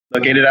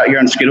located out here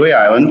on Skidaway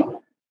Island.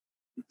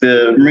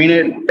 The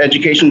Marine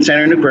Education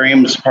Center and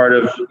Aquarium is part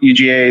of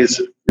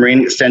UGA's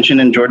Marine Extension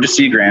and Georgia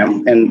Sea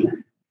Grant.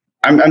 And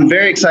I'm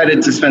very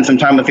excited to spend some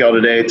time with y'all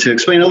today to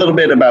explain a little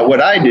bit about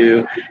what I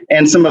do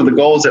and some of the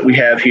goals that we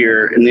have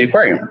here in the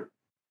aquarium.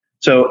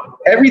 So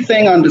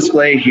everything on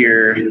display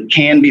here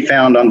can be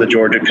found on the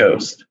Georgia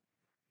coast.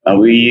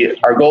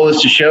 Our goal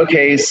is to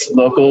showcase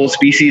local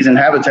species and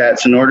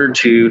habitats in order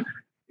to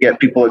get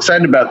people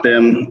excited about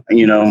them,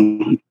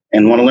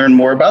 and want to learn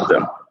more about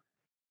them.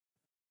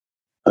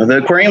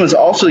 The aquarium is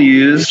also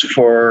used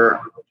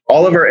for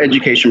all of our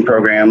education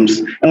programs,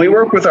 and we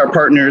work with our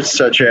partners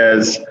such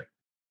as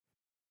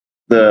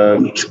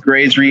the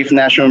Grays Reef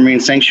National Marine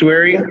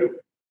Sanctuary,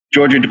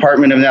 Georgia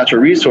Department of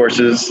Natural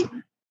Resources,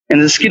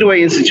 and the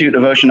Skidaway Institute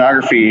of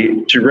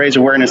Oceanography to raise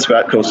awareness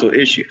about coastal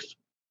issues.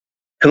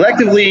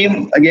 Collectively,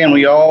 again,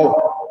 we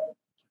all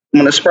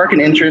want to spark an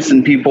interest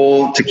in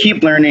people to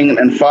keep learning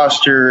and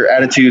foster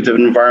attitudes of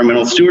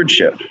environmental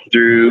stewardship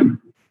through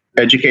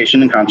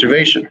education and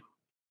conservation.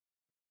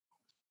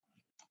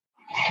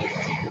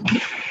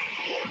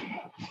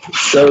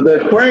 So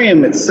the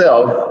aquarium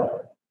itself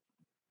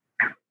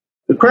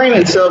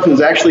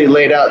is actually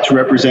laid out to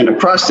represent a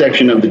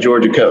cross-section of the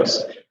Georgia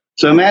coast.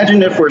 So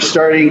imagine if we're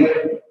starting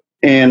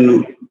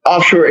in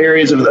offshore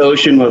areas of the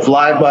ocean with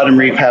live bottom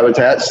reef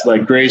habitats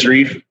like Grays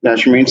Reef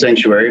National Marine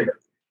Sanctuary,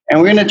 and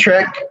we're going to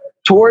trek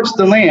towards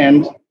the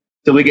land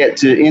till we get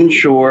to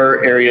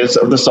inshore areas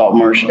of the salt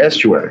marsh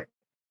estuary.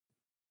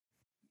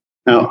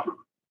 Now,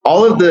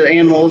 all of the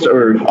animals,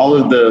 or all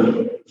of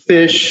the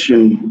fish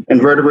and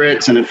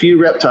invertebrates and a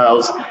few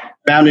reptiles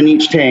found in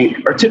each tank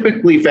are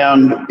typically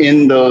found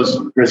in those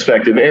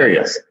respective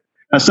areas.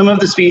 Now, some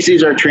of the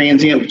species are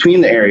transient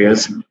between the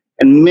areas,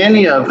 and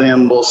many of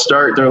them will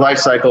start their life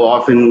cycle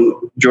off in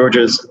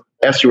Georgia's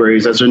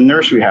estuaries as a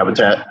nursery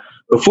habitat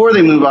before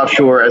they move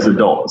offshore as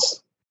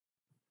adults.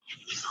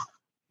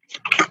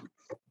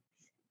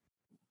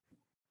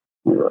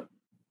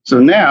 So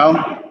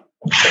now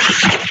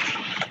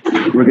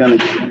we're going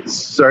to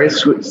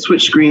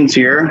switch screens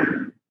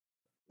here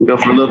and go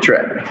for a little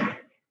trek.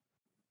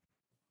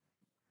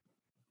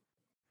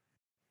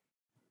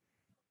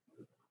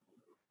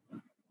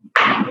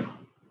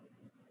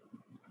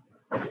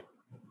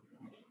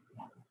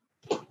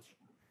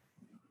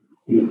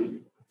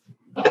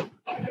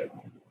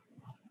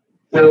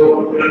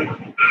 So,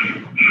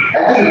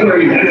 as a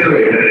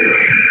curator,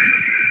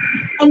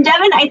 and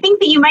Devin, I think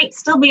that you might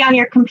still be on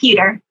your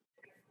computer.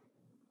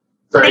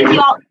 Sorry. Thank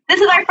you all. This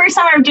is our first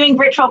summer of doing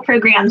virtual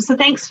programs, so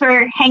thanks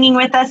for hanging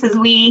with us as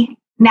we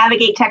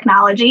navigate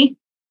technology.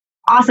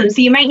 Awesome.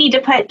 So you might need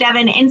to put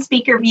Devin in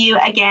speaker view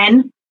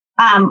again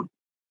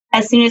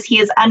as soon as he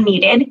is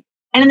unmuted.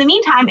 And in the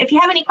meantime, if you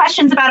have any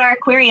questions about our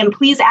aquarium,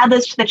 please add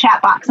those to the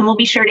chat box and we'll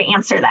be sure to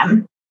answer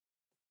them.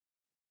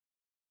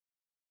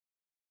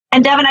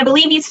 And Devin, I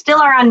believe you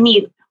still are on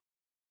mute.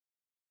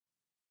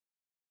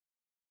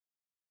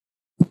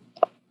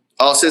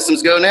 All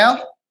systems go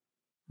now?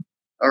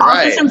 All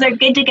right. All systems are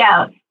good to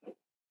go.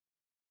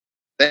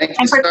 Thank you.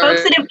 And for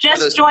folks that have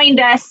just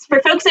joined us,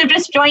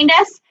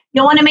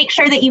 you'll want to make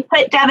sure that you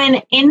put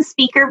Devin in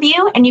speaker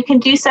view, and you can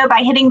do so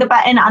by hitting the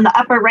button on the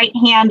upper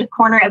right-hand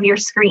corner of your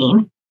screen.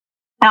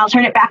 And I'll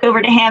turn it back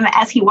over to him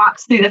as he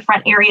walks through the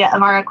front area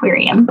of our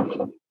aquarium.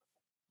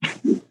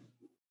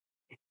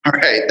 All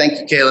right. Thank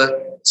you,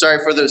 Kayla.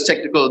 Sorry for those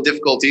technical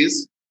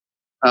difficulties.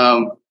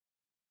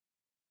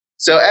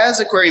 So as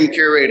aquarium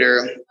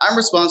curator, I'm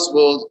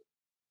responsible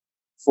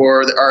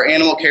for our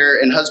animal care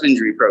and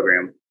husbandry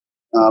program.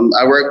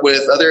 I work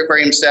with other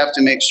aquarium staff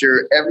to make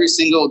sure every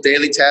single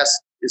daily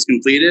task is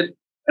completed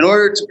in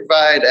order to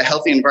provide a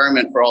healthy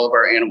environment for all of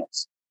our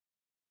animals.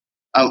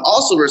 I'm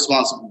also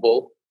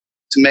responsible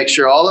to make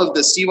sure all of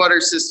the seawater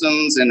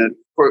systems and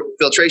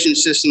filtration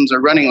systems are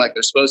running like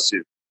they're supposed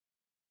to.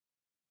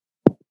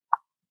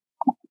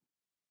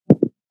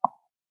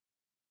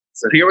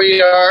 So here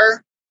we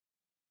are,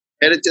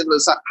 headed to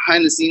the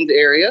behind the scenes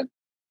area.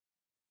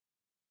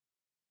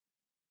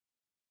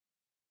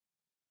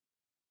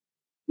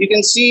 You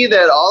can see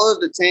that all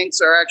of the tanks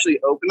are actually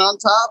open on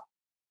top,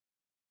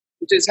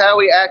 which is how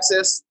we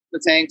access the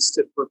tanks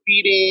for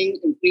feeding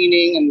and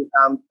cleaning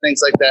and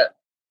things like that.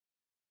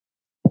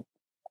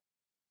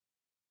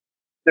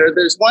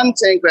 There's one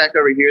tank back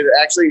over here that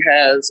actually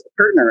has a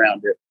curtain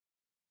around it.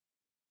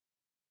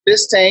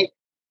 This tank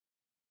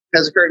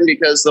has a curtain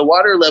because the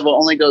water level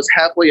only goes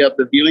halfway up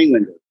the viewing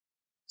window.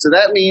 So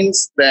that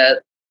means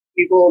that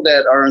people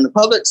that are on the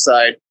public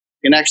side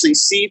can actually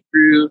see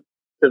through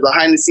the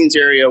behind the scenes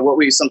area, what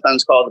we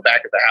sometimes call the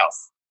back of the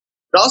house.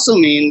 It also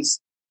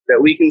means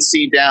that we can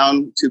see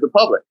down to the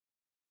public.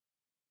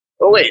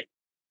 Oh wait,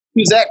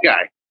 who's that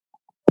guy?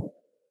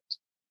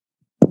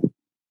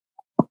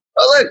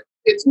 Oh look,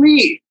 it's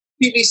me,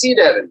 PVC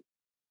Devin,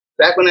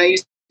 back when I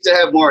used to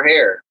have more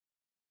hair.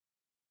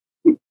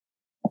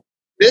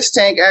 This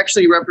tank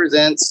actually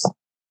represents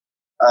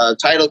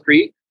Tidal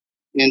Creek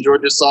in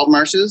Georgia's salt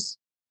marshes.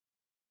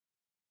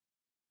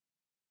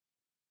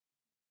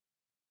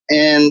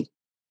 And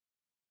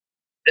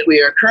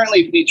we are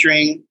currently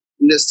featuring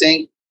in this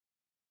tank,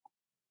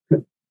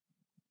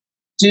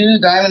 2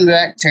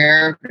 diamondback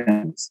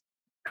terrapins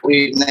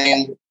we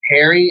named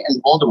Harry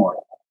and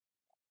Voldemort.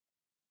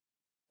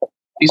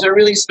 These are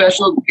really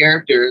special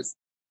characters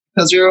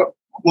because they're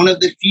one of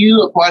the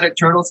few aquatic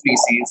turtle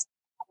species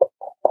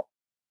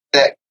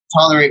that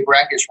tolerate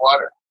brackish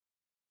water.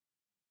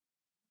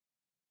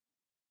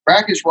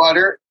 Brackish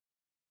water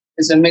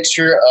is a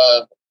mixture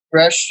of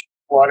fresh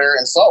water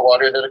and salt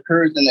water that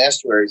occurs in the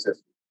estuary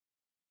system.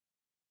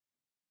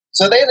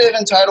 So they live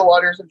in tidal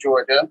waters of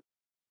Georgia,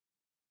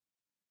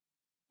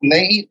 and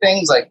they eat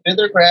things like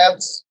fiddler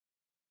crabs,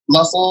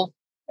 mussels,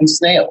 and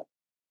snails.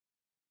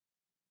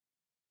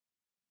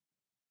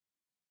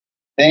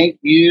 Thank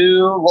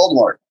you,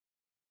 Voldemort.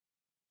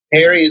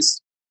 Harry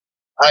is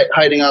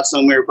hiding off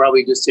somewhere,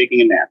 probably just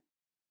taking a nap.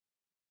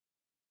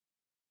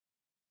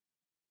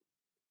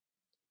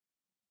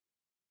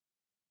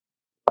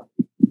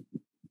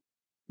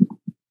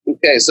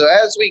 Okay, so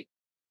as we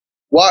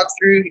walk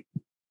through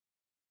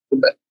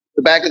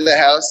the back of the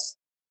house,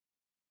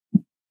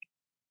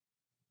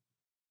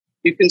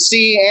 you can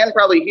see and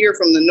probably hear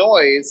from the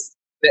noise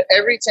that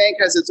every tank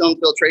has its own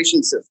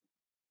filtration system.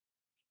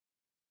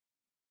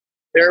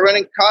 They're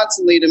running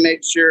constantly to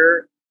make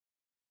sure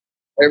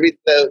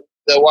the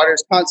water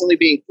is constantly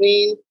being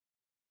cleaned,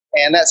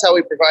 and that's how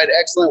we provide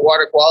excellent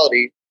water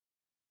quality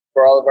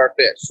for all of our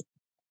fish.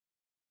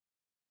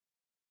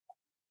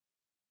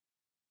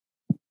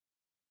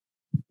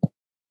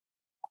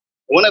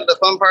 One of the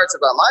fun parts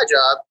about my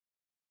job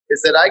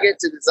is that I get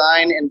to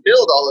design and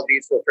build all of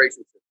these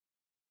filtration systems.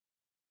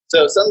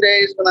 So some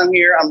days when I'm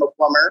here, I'm a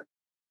plumber.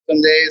 Some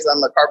days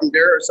I'm a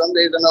carpenter, or some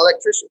days I'm an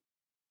electrician.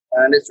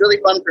 And it's really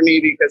fun for me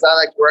because I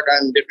like to work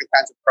on different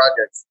kinds of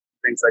projects,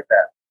 things like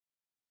that.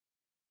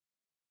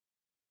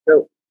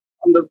 So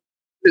on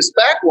this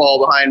back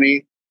wall behind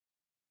me,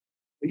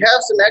 we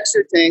have some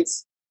extra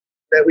tanks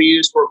that we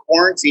use for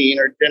quarantine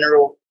or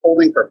general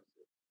holding purposes.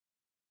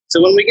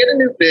 So when we get a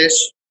new fish,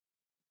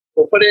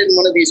 we'll put it in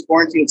one of these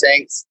quarantine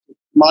tanks to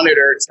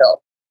monitor its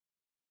health.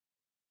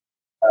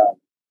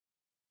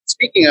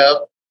 Speaking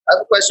of, I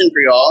have a question for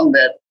you all, and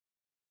that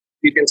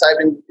you can type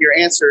in your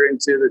answer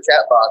into the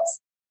chat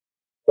box.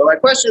 So my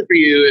question for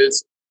you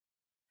is,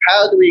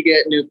 how do we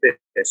get new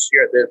fish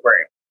here at the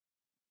aquarium?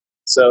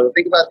 So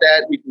think about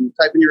that. You can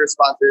type in your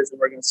responses, and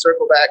we're going to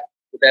circle back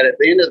to that at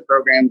the end of the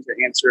program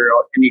to answer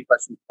any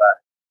questions about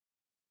it.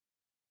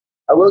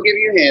 I will give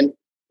you a hint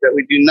that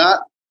we do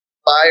not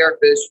buy our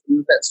fish from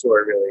the pet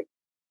store, really.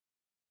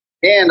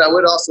 And I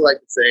would also like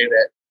to say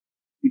that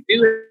we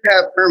do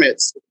have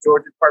permits with the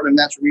Georgia Department of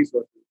Natural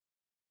Resources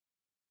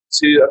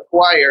to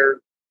acquire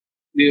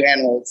new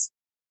animals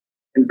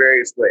in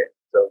various ways.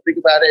 So think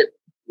about it.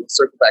 We'll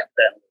circle back to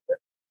that in a little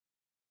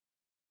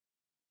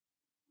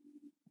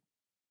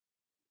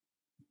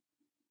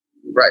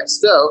bit. Right.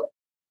 So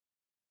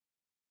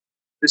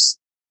there's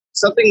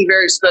something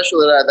very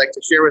special that I'd like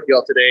to share with you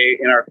all today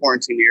in our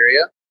quarantine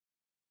area.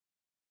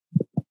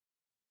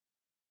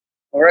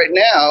 Well, right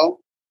now,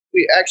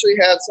 we actually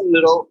have some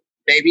little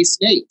baby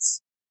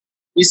skates.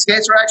 These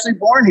skates were actually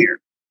born here.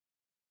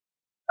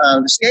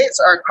 The skates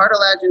are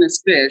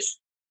cartilaginous fish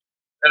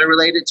that are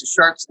related to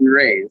sharks and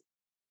rays.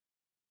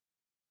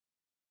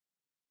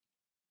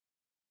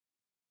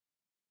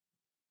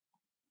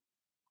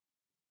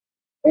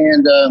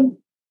 And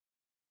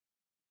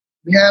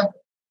we have,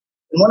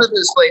 in one of the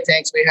display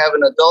tanks, we have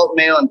an adult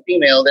male and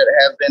female that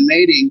have been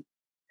mating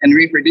and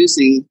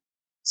reproducing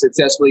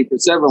successfully for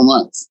several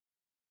months.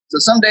 So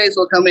some days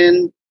we'll come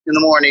in the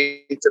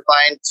morning to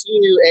find 2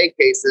 new egg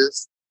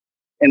cases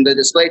in the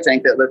display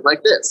tank that look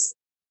like this.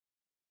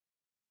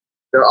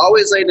 They're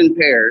always laid in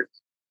pairs.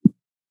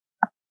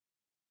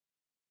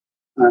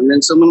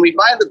 And so when we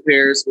find the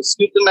pairs, we'll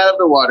scoop them out of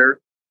the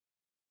water,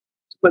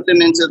 put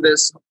them into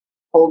this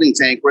holding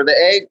tank where the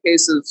egg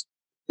cases,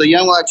 the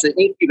young will actually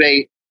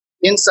incubate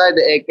inside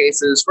the egg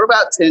cases for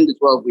about 10 to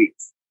 12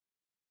 weeks.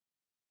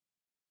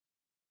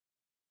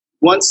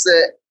 Once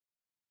the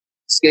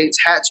skates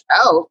hatch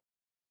out,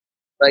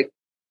 like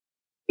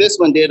this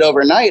one did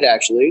overnight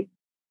actually,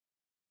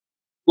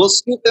 we'll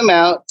scoop them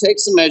out, take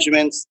some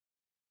measurements,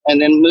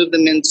 and then move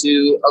them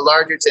into a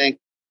larger tank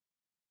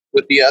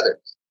with the others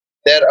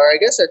that are, I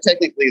guess, are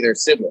technically their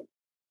siblings.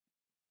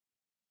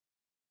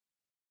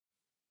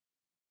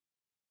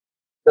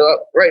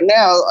 So right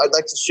now, I'd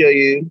like to show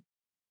you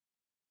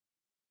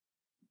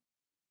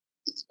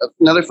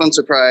another fun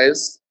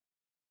surprise.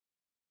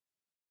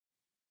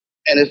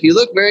 And if you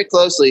look very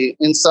closely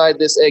inside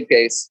this egg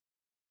case,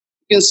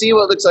 you can see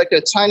what looks like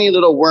a tiny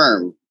little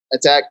worm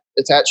attached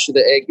to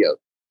the egg yolk.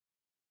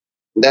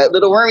 That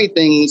little wormy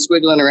thing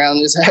squiggling around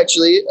is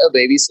actually a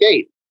baby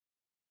skate.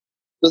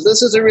 So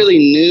this is a really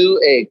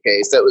new egg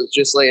case that was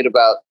just laid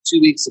about 2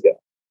 weeks ago.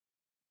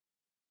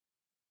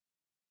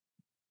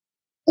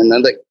 And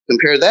then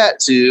compare that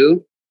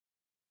to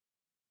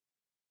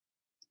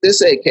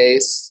this egg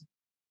case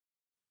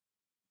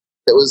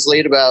that was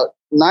laid about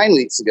 9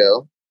 weeks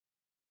ago.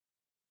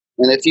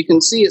 And if you can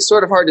see, it's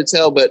sort of hard to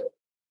tell, but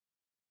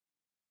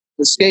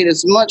the skate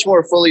is much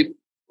more fully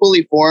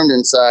formed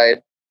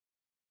inside.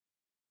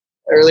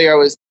 Earlier I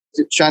was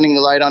shining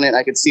the light on it and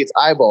I could see its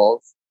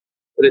eyeballs,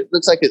 but it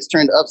looks like it's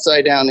turned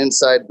upside down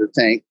inside the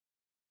tank.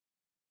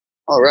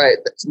 All right,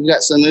 we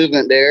got some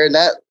movement there.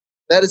 That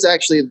is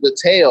actually the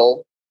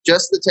tail,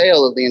 just the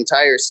tail of the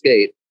entire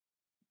skate.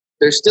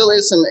 There still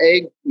is some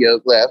egg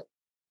yolk left,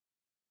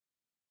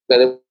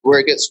 but where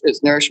it gets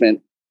its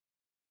nourishment.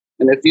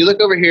 And if you look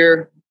over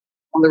here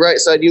on the right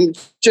side, you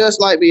just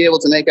might be able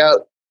to make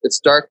out its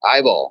dark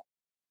eyeball.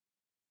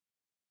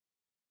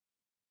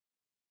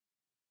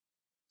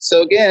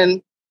 So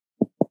again,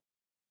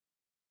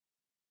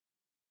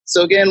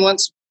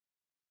 once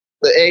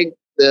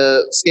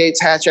the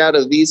skates hatch out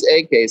of these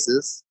egg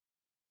cases,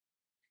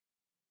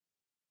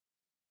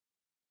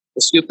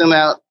 we'll scoop them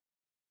out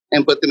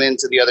and put them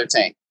into the other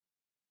tank.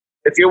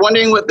 If you're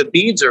wondering what the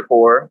beads are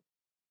for,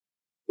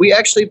 we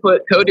actually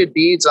put coded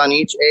beads on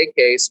each egg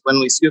case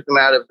when we scoop them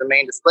out of the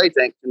main display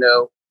tank to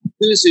know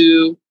who's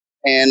who,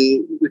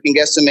 and we can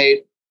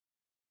guesstimate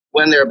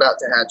when they're about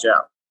to hatch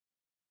out.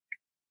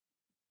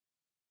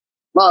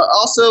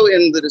 Also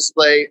in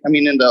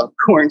the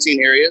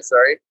quarantine area,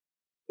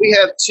 we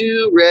have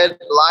 2 red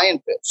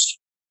lionfish.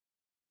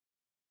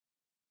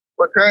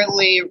 We're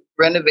currently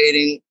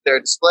renovating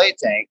their display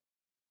tank,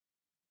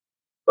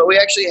 but we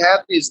actually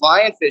have these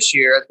lionfish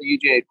here at the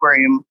UGA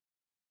Aquarium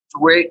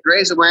to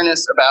raise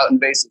awareness about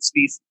invasive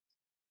species.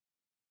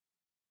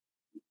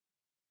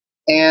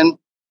 And,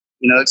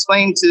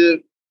 explain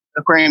to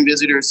aquarium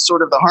visitors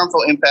sort of the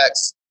harmful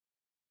impacts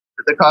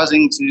that they're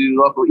causing to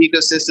local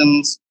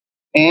ecosystems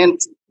and,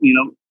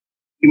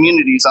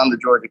 communities on the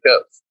Georgia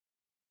coast.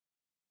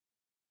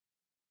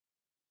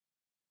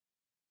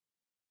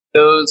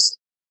 Those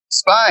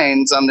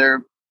spines on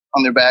their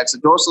backs, the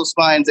dorsal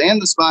spines and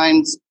the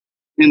spines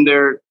in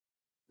their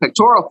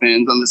pectoral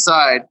fins on the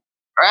side,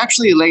 are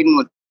actually laden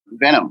with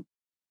venom.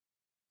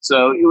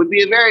 So it would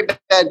be a very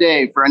bad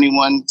day for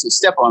anyone to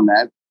step on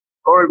that,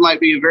 or it might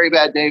be a very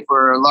bad day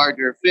for a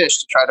larger fish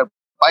to try to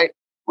bite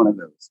one of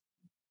those.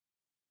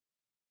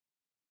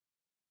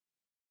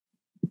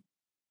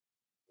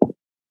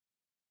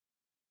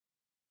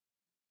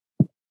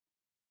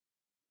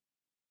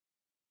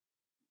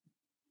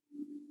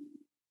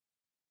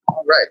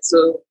 All right,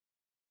 so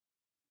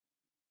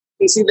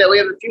you can see that we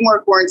have a few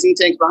more quarantine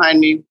tanks behind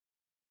me.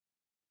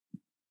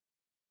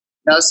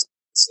 Now,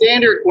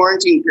 standard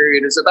quarantine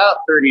period is about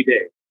 30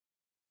 days.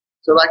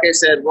 So like I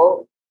said,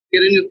 we'll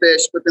get a new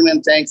fish, put them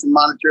in tanks and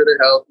monitor their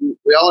health.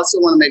 We also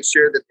want to make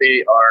sure that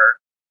they are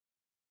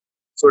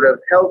sort of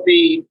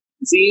healthy,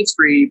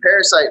 disease-free,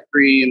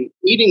 parasite-free, and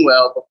eating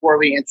well before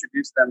we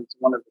introduce them to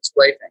one of the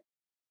display tanks.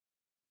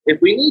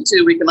 If we need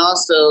to, we can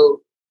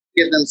also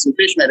give them some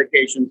fish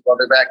medications while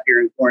they're back here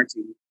in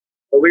quarantine.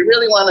 But we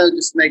really want to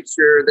just make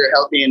sure they're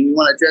healthy, and we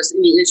want to address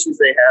any issues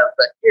they have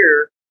back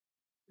here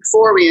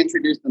before we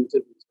introduce them to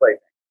the display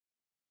tank.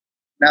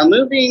 Now,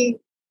 moving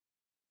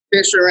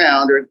fish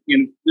around, or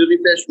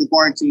moving fish from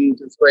quarantine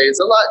to display, is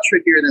a lot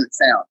trickier than it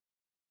sounds.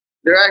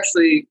 There are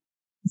actually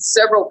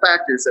several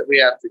factors that we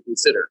have to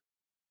consider.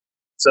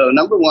 So,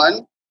 number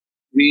one,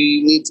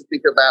 we need to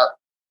think about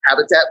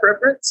habitat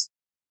preference.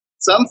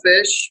 Some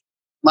fish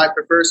might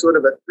prefer sort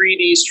of a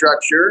 3D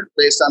structure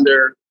based on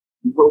their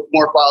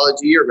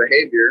morphology or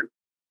behavior.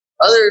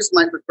 Others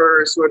might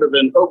prefer sort of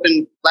an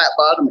open, flat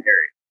bottom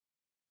area.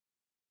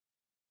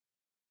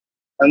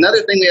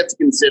 Another thing we have to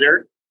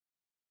consider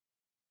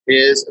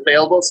is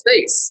available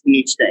space in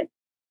each tank.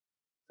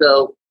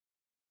 So,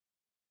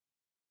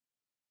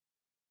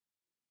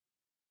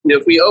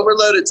 if we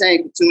overload a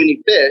tank with too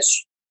many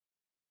fish,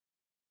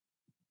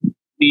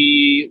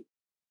 the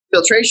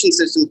filtration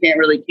system can't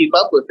really keep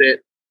up with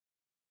it,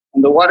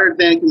 and the water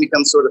then can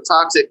become sort of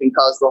toxic and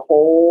cause the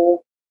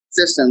whole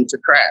system to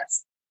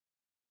crash.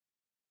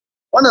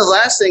 One of the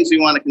last things we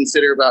want to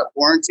consider about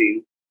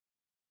quarantine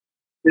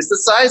is the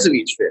size of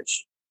each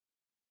fish.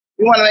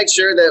 We want to make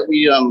sure that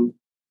we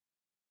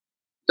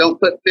don't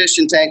put fish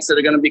in tanks that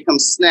are going to become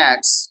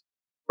snacks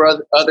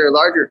for other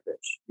larger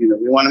fish. We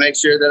want to make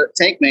sure that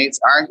tank mates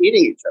aren't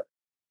eating each other.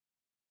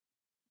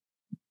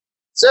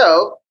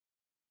 So,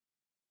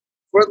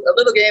 for a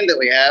little game that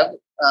we have,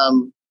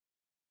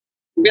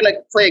 we're going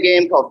to play a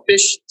game called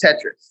Fish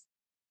Tetris.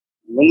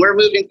 When we're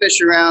moving fish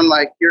around,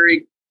 my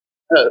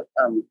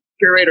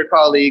curator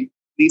colleague,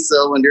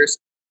 Lisa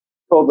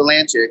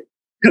Wenders-Kovalanchik,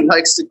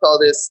 likes to call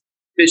this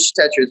Fish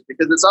Tetris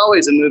because it's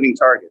always a moving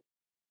target.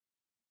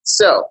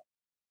 So,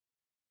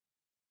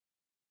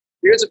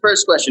 here's the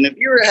first question. If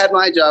you had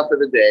my job for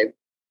the day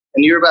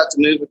and you were about to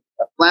move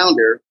a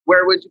flounder,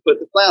 where would you put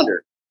the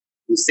flounder?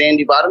 In a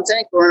sandy bottom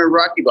tank or in a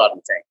rocky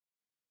bottom tank?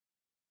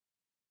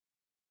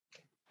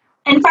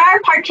 And for our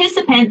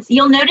participants,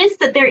 you'll notice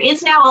that there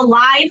is now a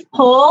live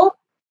poll.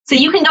 So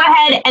you can go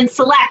ahead and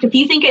select if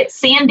you think it's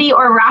sandy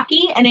or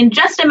rocky. And in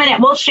just a minute,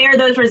 we'll share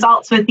those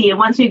results with you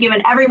once we've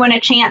given everyone a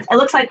chance. It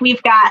looks like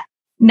we've got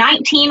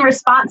 19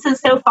 responses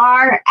so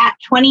far at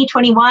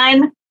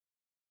 2021.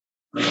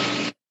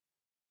 And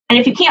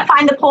if you can't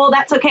find the poll,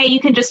 that's okay. You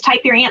can just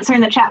type your answer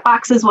in the chat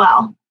box as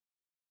well.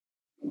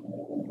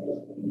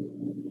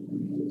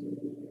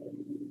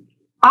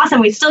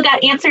 Awesome. We've still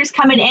got answers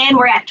coming in.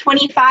 We're at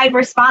 25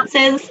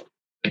 responses.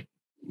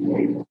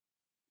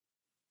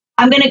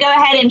 I'm going to go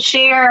ahead and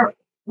share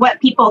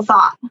what people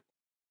thought.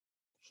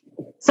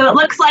 So it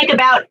looks like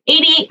about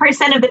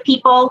 88% of the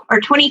people, or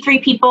 23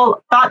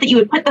 people, thought that you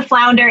would put the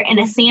flounder in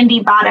a sandy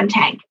bottom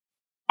tank,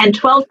 and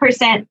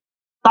 12%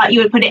 thought you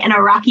would put it in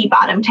a rocky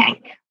bottom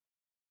tank.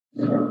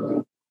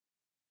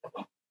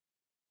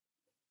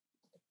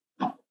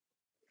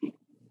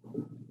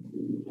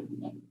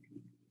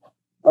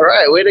 All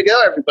right, way to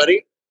go,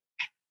 everybody.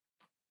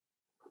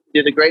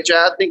 Did a great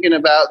job thinking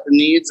about the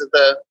needs of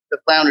the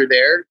flounder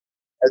there.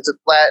 It's a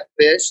flat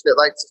fish that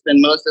likes to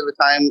spend most of the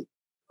time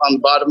on the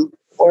bottom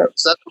or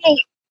substrate.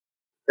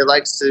 It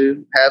likes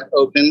to have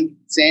open,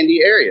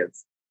 sandy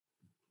areas.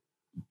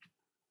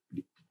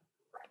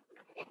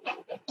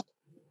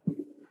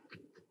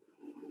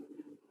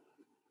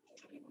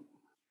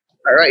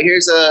 All right,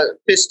 here's a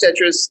fish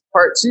Tetris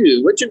part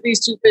 2. Which of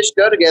these two fish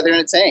go together in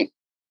a tank?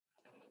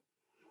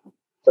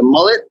 The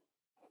mullet,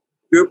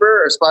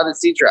 grouper, or spotted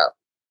sea trout?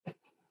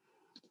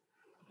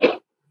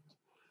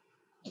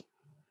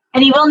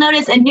 And you will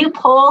notice a new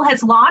poll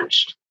has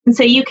launched. And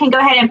so you can go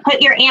ahead and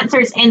put your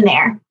answers in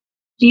there.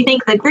 Do you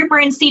think the grouper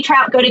and sea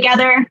trout go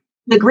together,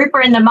 the grouper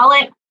and the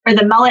mullet, or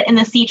the mullet and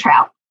the sea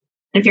trout?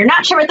 And if you're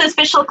not sure what those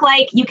fish look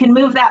like, you can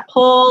move that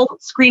poll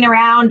screen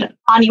around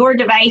on your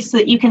device so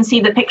that you can see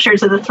the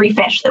pictures of the 3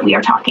 fish that we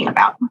are talking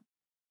about.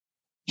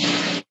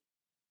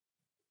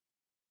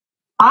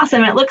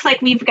 Awesome. It looks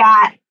like we've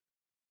got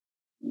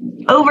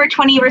over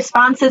 20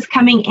 responses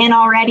coming in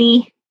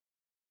already.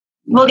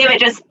 We'll give it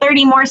just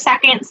 30 more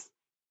seconds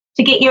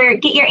to get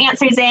your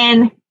answers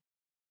in.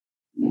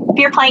 If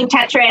you're playing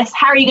Tetris,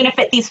 how are you going to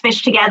fit these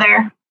fish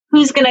together?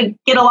 Who's going to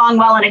get along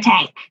well in a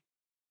tank?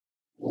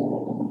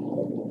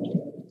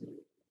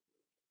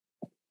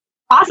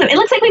 Awesome. It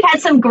looks like we've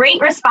had some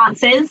great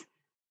responses.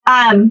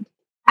 I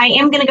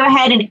am going to go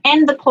ahead and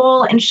end the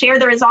poll and share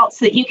the results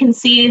so that you can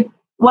see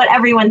what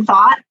everyone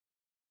thought.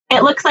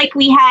 It looks like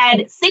we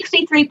had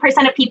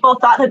 63% of people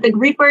thought that the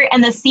grouper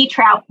and the sea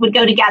trout would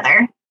go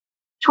together.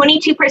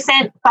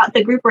 22% thought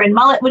the grouper and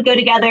mullet would go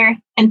together,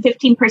 and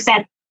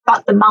 15%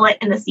 thought the mullet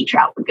and the sea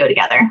trout would go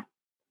together.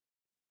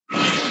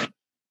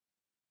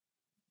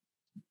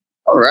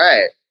 All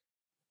right.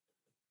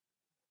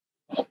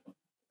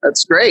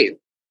 That's great.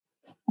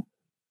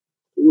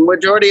 The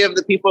majority of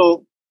the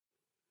people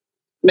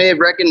may have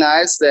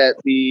recognized that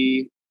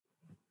the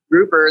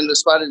grouper and the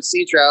spotted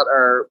sea trout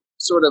are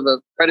sort of a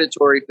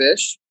predatory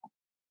fish,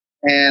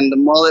 and the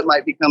mullet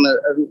might become a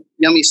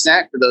yummy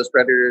snack for those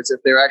predators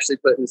if they're actually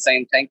put in the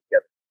same tank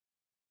together.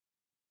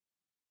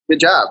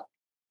 Good job. All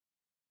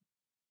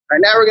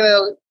right, now we're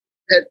going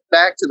to head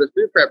back to the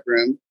food prep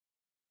room.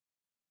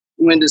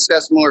 We're going to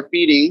discuss more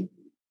feeding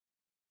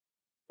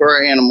for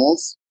our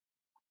animals.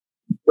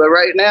 But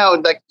right now,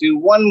 I'd like to do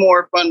one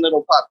more fun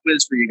little pop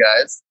quiz for you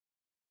guys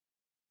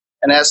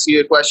and ask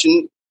you a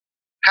question.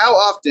 How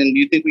often do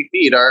you think we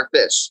feed our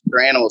fish or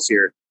animals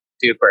here at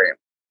the aquarium?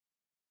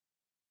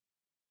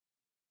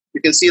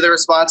 You can see the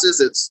responses.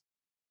 It's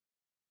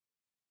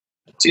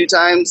 2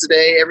 times a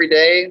day, every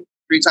day,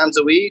 3 times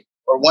a week,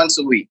 or once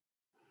a week.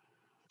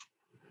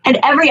 And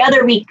every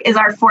other week is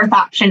our 4th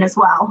option as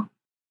well.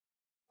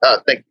 Oh,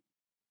 thank you.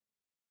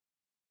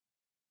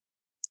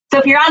 So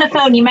if you're on a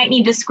phone, you might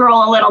need to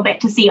scroll a little bit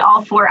to see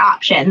all 4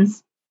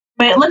 options.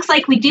 But it looks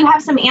like we do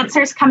have some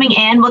answers coming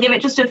in. We'll give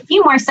it just a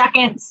few more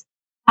seconds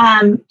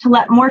to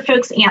let more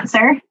folks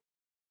answer.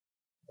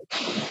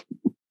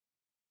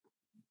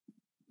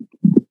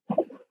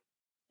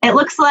 It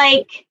looks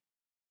like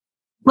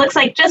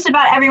just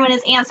about everyone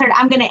has answered.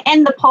 I'm going to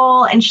end the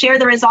poll and share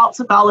the results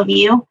with all of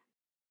you.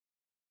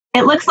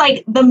 It looks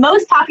like the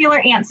most popular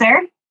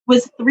answer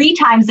was 3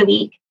 times a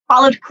week,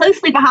 followed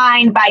closely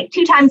behind by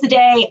 2 times a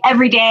day,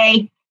 every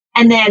day,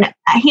 and then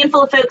a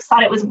handful of folks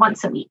thought it was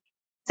once a week.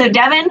 So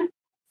Devin,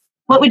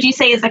 what would you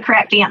say is the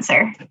correct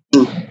answer?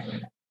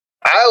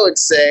 I would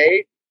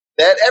say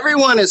that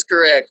everyone is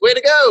correct. Way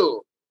to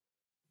go.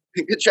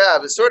 Good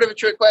job. It's sort of a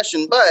trick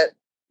question, but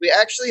we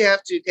actually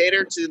have to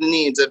cater to the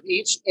needs of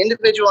each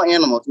individual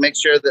animal to make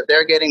sure that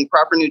they're getting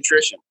proper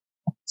nutrition.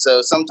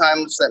 So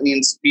sometimes that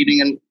means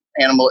feeding an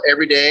animal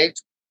every day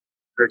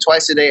or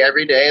twice a day,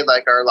 every day,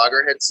 like our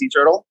loggerhead sea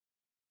turtle.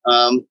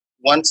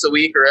 Once a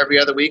week or every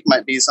other week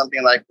might be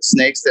something like the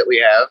snakes that we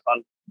have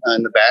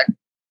in the back.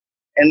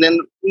 And then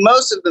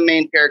most of the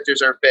main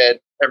characters are fed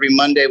every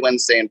Monday,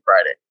 Wednesday, and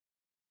Friday.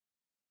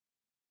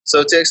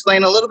 So to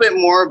explain a little bit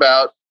more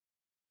about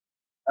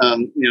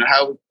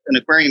how an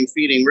aquarium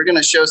feeding, we're going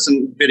to show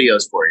some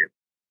videos for you.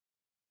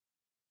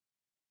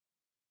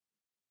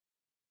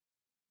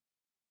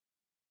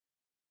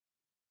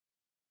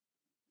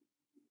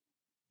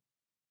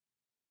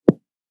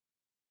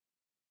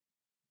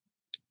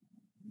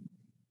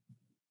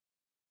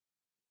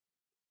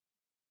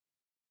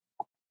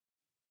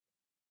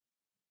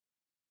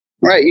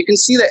 All right, you can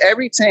see that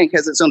every tank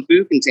has its own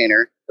food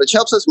container, which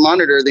helps us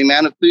monitor the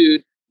amount of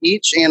food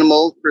each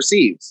animal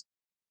receives.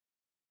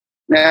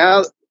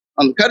 Now,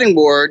 On the cutting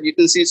board, you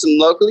can see some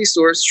locally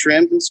sourced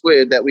shrimp and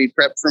squid that we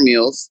prep for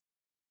meals.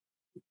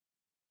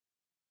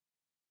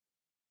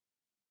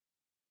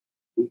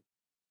 All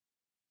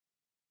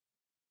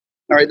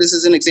right, this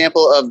is an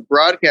example of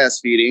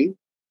broadcast feeding.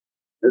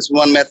 This is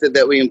one method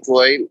that we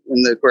employ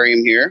in the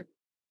aquarium here.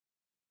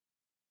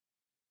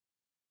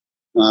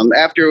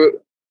 After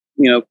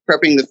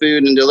prepping the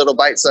food into little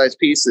bite-sized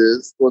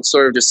pieces, we'll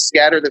sort of just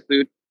scatter the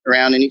food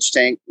around in each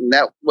tank. And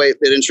that way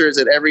it ensures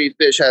that every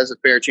fish has a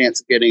fair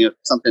chance of getting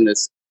something to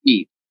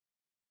eat.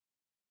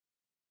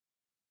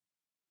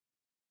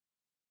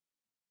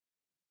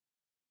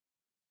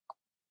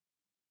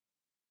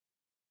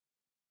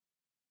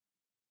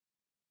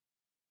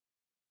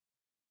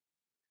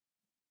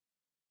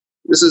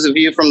 This is a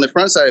view from the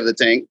front side of the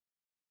tank.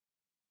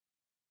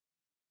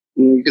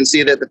 And you can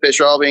see that the fish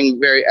are all being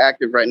very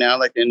active right now,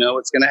 like they know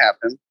what's going to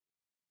happen.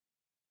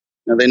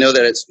 Now they know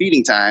that it's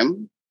feeding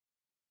time.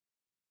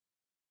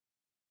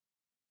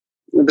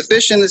 The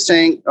fish in this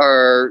tank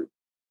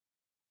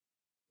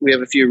we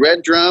have a few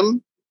red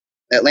drum,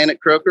 Atlantic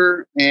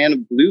croaker,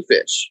 and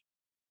bluefish.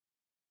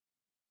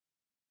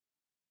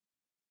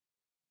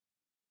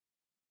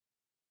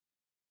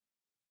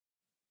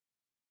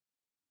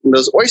 And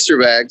those oyster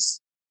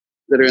bags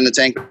that are in the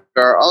tank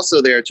are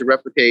also there to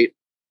replicate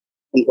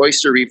an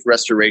oyster reef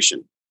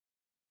restoration.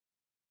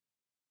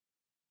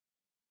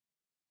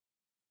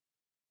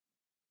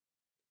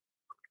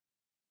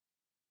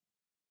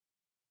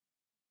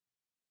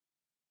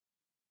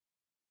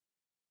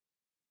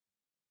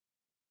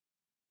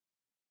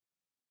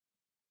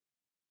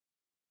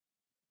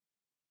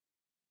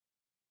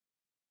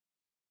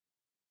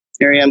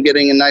 Here I am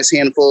getting a nice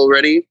handful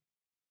ready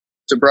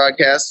to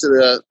broadcast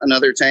to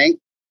another tank.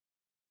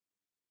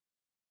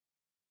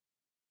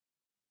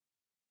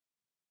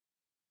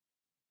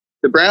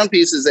 The brown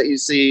pieces that you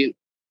see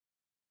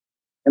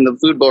in the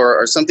food bowl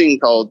are something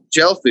called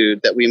gel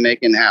food that we make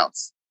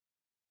in-house.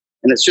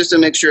 And it's just a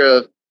mixture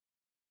of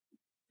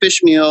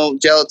fish meal,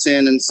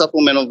 gelatin, and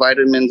supplemental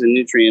vitamins and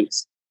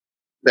nutrients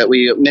that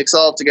we mix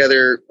all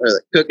together,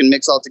 cook and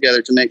mix all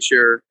together to make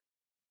sure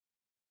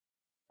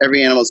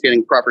every animal is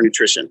getting proper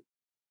nutrition.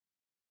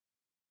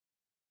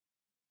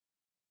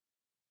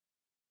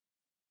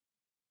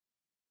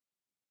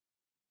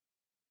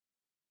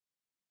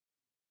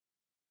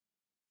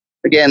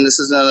 Again, this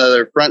is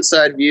another front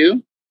side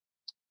view.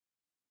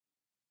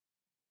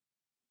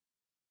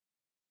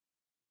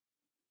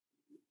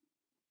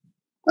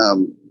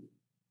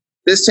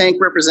 This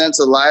tank represents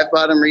a live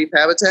bottom reef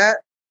habitat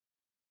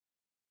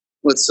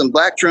with some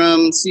black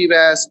drum, sea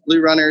bass,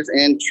 blue runners,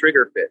 and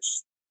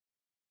triggerfish.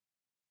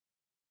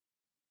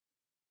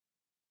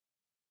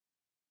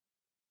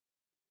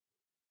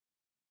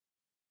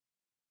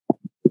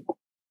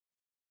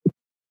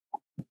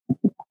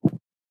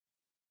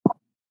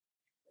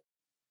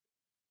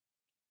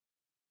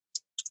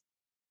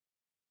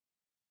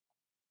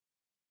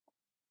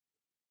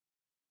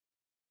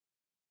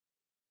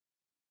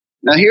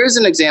 Now here's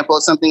an example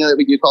of something that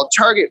we do called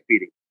target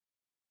feeding.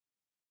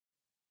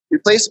 We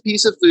place a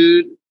piece of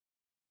food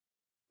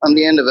on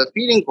the end of a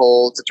feeding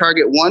pole to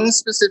target one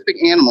specific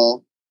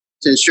animal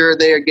to ensure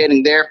they are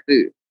getting their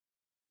food.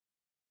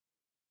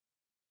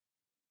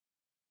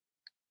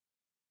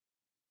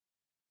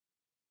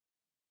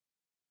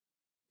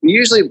 We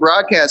usually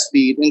broadcast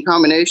feed in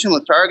combination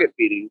with target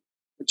feeding,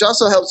 which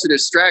also helps to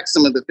distract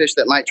some of the fish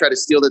that might try to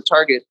steal the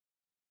target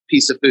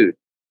piece of food.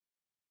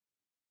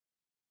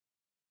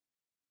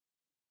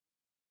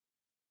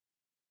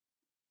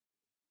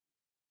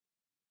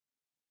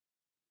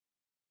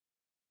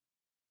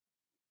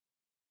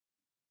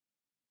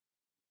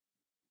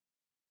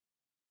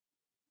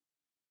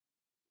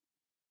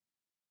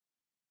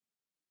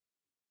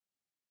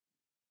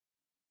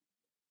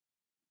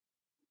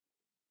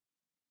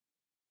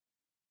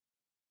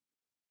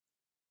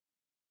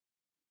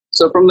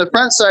 So from the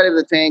front side of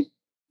the tank,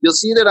 you'll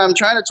see that I'm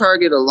trying to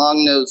target a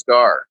long-nosed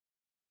gar.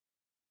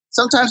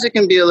 Sometimes it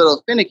can be a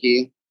little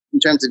finicky in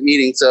terms of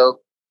eating, so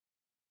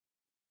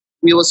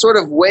we will sort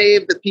of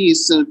wave the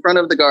piece in front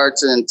of the gar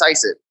to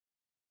entice it.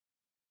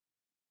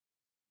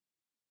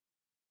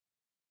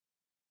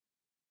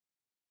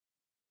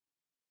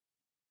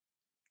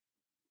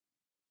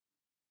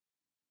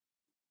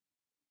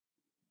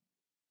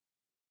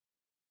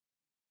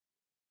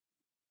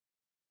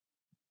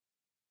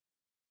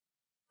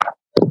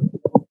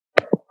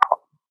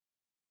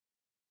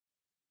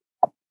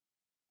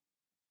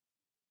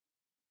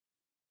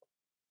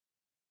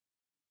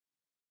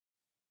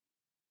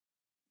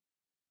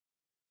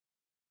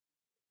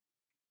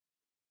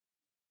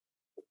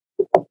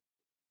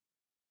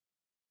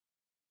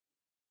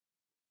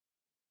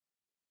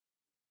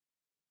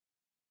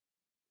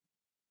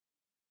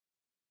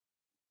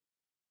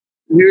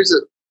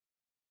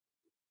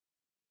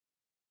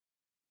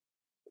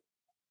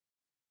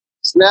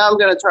 So now I'm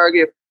going to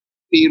target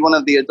feed one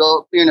of the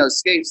adult clear-nose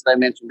skates that I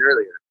mentioned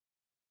earlier.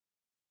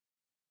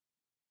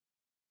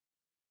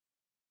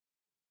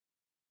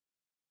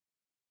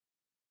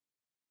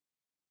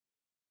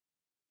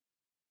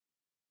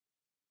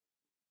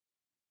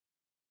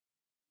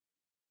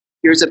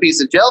 Here's a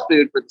piece of gel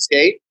food for the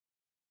skate.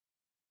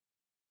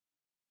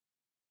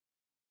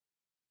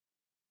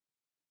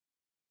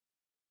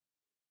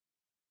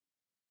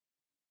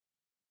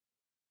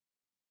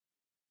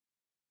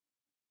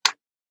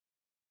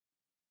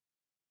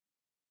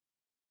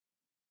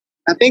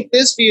 I think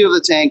this view of the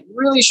tank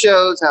really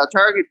shows how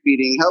target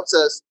feeding helps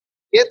us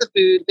get the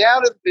food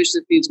down to the fish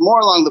that feeds more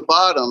along the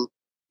bottom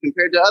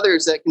compared to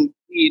others that can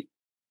feed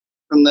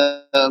from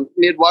the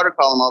mid-water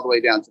column all the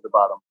way down to the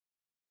bottom.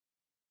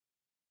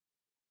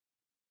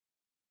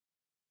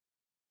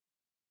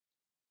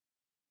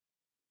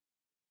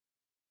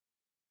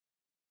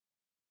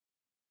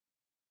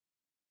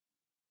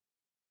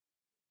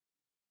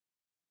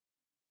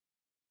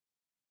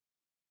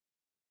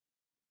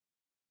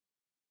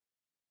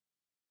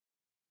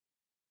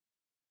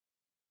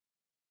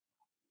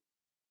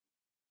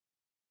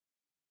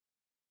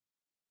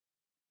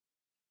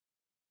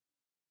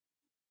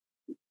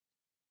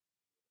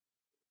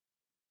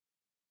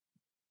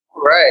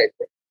 All right.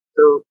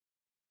 So,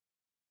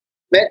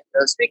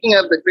 speaking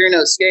of the clear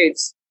nose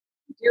skates,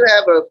 we do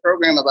have a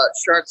program about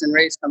sharks and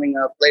rays coming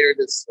up later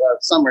this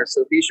summer,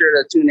 so be sure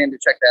to tune in to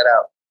check that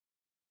out.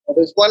 Well,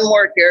 there's one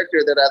more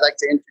character that I'd like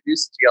to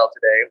introduce to y'all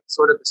today,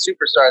 sort of the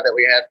superstar that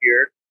we have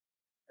here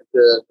at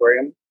the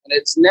aquarium, and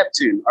it's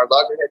Neptune, our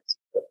loggerhead sea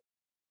turtle.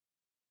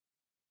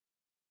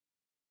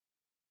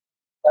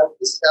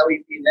 This is how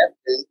we feed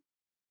Neptune.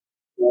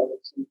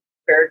 Some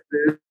prepared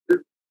food.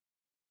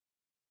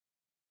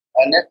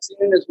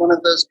 Neptune is one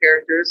of those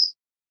characters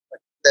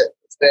that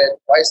is fed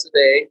twice a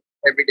day,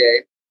 every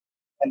day,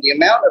 and the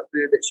amount of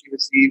food that she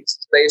receives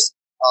is based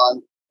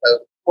on a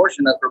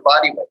portion of her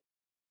body weight.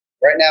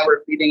 Right now,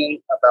 we're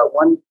feeding about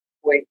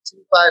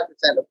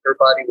 1.25% of her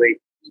body weight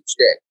each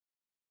day.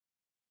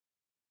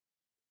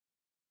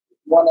 If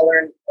you want to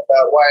learn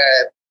about why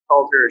I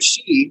called her a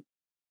she,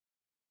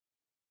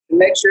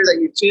 make sure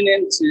that you tune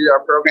into our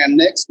program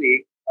next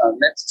week,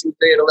 next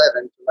Tuesday at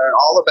 11, to learn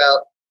all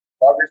about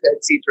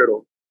loggerhead sea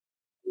turtles.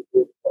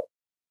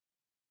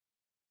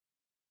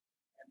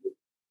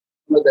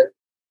 Some of the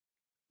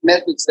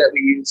methods that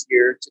we use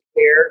here to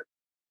care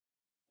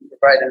and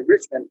provide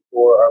enrichment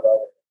for our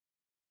loggerhead.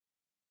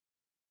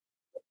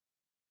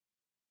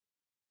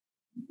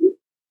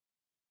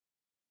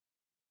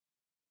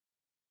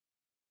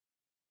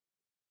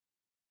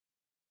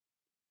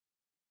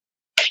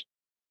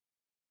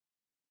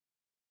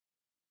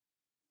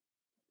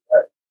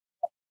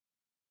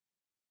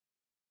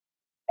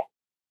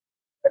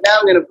 And now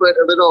I'm going to put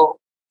a little,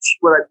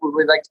 what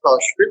we like to call a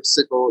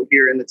stripsicle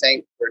here in the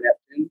tank for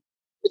Neptune.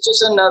 It's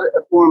just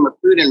a form of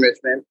food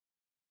enrichment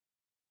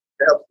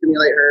to help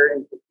stimulate her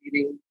into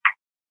feeding,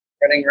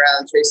 running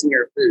around, chasing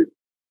her food.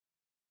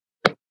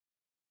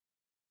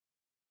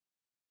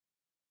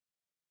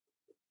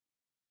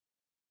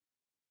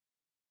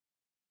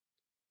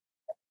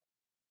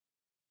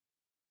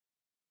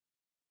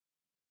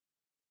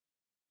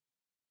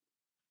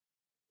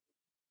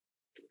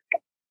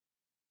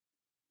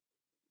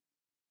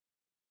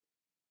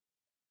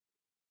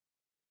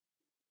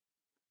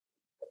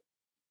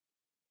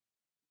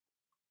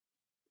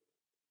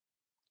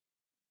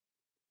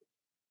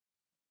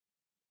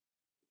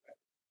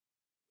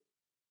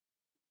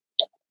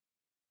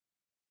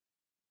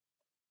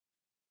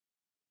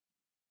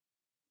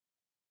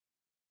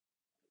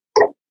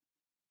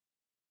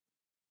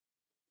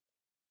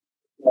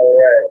 All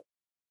right.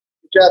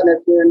 Good job,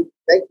 Neptune.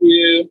 Thank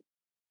you.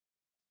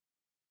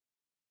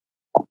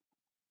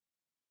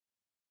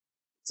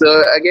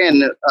 So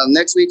again,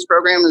 next week's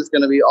program is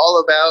going to be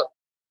all about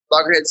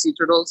loggerhead sea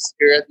turtles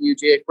here at the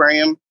UGA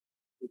Aquarium,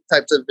 the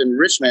types of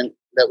enrichment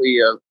that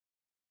we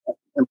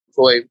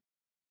employ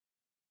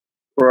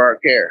for our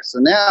care. So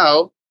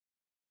now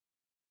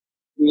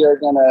we are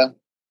going to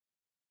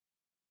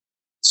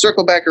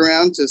circle back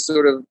around to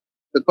sort of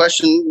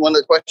one of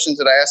the questions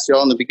that I asked you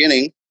all in the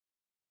beginning.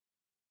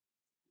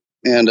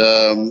 And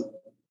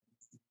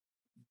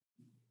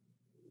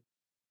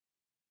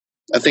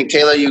I think,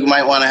 Kayla, you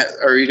might want to,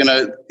 are you going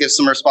to give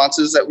some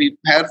responses that we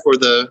had for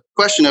the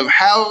question of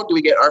how do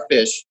we get our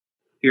fish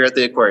here at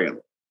the aquarium?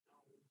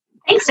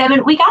 Thanks,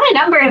 Devin. We got a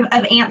number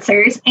of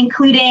answers,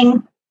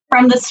 including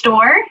from the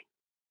store,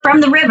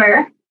 from the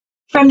river,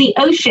 from the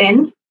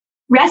ocean,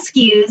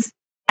 rescues,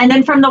 and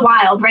then from the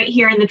wild right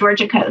here in the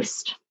Georgia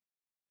coast.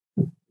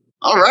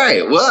 All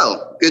right.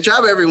 Well, good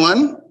job,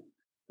 everyone.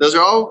 Those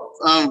are all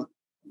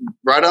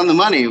right on the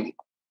money.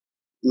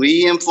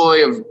 We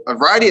employ a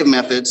variety of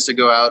methods to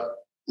go out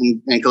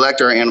and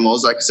collect our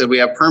animals. Like I said, we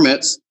have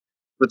permits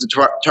with the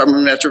Department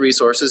of Natural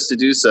Resources to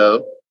do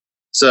so.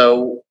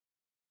 So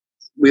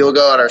we'll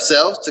go out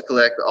ourselves to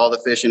collect all the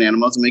fish and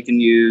animals, and we can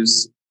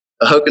use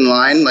a hook and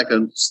line, like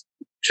a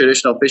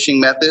traditional fishing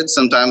method.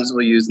 Sometimes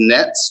we'll use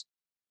nets,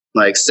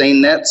 like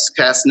seine nets,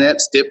 cast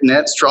nets, dip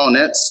nets, trawl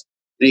nets,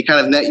 any kind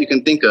of net you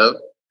can think of.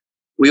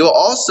 We will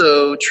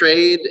also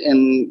trade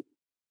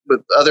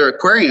with other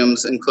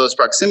aquariums in close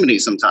proximity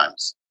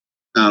sometimes.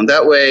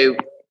 That way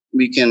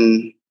we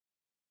can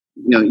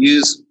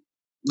use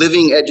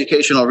living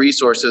educational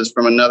resources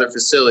from another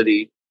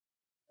facility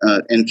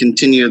and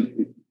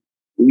continue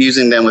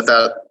using them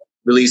without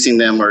releasing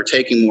them or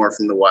taking more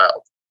from the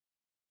wild.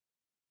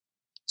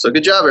 So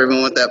good job,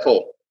 everyone, with that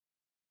poll.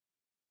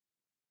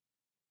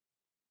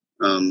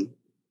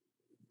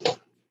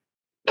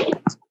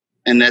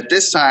 And at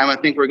this time, I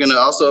think we're going to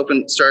also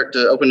start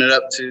to open it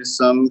up to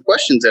some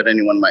questions that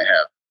anyone might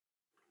have.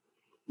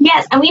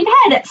 Yes, and we've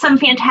had some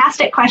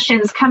fantastic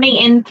questions coming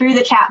in through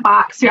the chat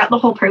box throughout the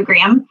whole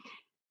program.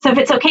 So if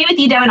it's okay with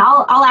you, Devin,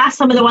 I'll ask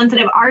some of the ones that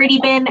have already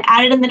been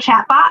added in the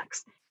chat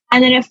box.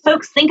 And then if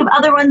folks think of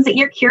other ones that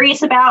you're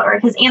curious about, or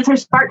if his answer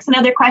sparks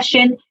another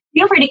question,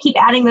 feel free to keep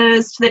adding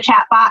those to the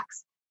chat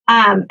box.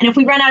 And if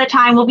we run out of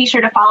time, we'll be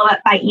sure to follow up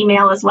by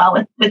email as well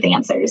with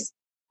answers.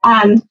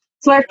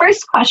 So our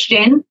first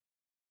question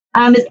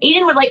is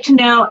Aiden would like to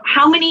know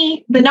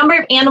the number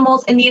of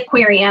animals in the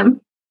aquarium,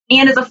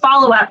 and as a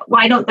follow-up,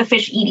 why don't the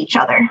fish eat each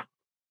other?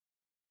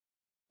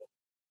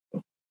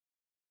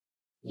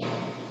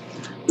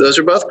 Those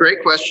are both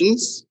great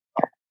questions.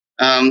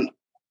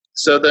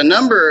 So the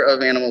number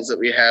of animals that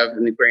we have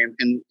in the aquarium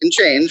can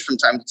change from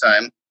time to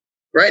time.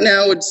 Right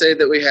now, I would say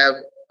that we have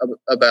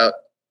about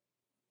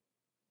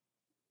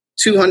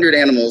 200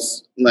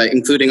 animals,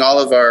 including all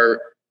of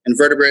our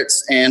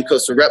invertebrates and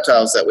coastal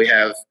reptiles that we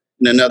have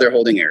in another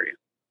holding area.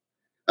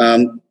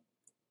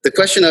 The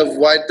question of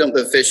why don't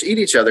the fish eat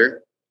each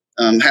other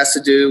has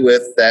to do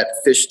with that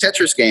fish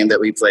Tetris game that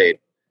we played.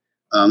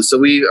 So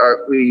we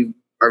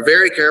are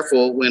very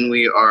careful when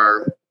we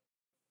are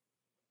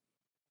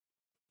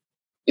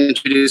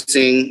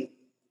introducing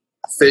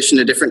fish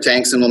into different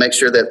tanks, and we'll make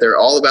sure that they're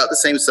all about the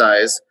same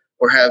size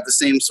or have the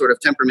same sort of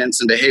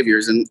temperaments and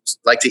behaviors and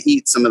like to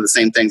eat some of the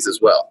same things as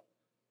well.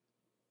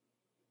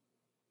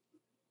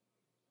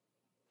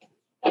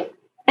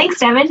 Thanks,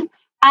 Devin.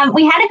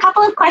 We had a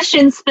couple of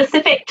questions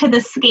specific to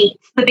the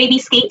skates, the baby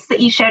skates that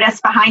you showed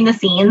us behind the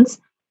scenes.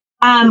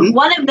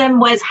 One of them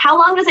was, how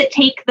long does it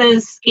take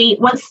those skates,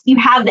 once you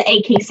have the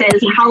egg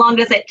cases, how long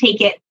does it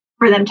take it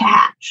for them to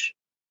hatch?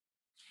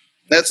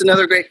 That's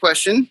another great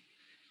question.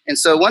 And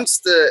so once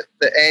the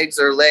eggs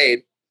are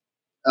laid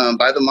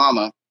by the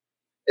mama,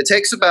 it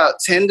takes about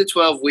 10 to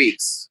 12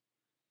 weeks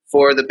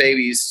for the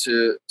babies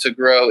to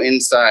grow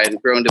inside,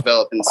 grow and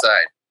develop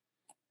inside.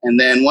 And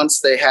then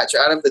once they hatch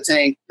out of the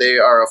tank, they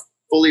are a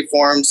fully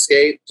formed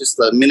skate, just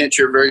a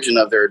miniature version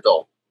of their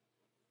adult.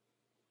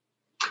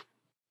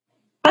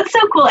 That's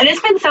so cool. And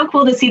it's been so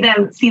cool to see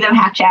them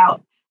hatch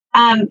out.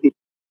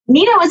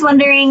 Nina was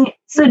wondering,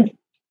 so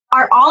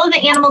are all of the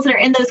animals that are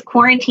in those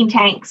quarantine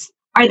tanks,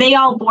 are they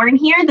all born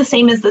here, the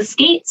same as the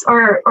skates,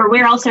 or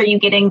where else are you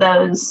getting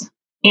those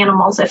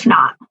animals if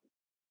not?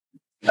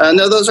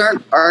 No, those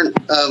aren't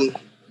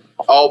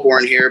all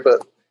born here,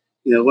 but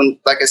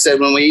like I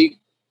said, when we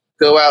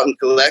go out and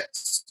collect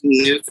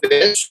new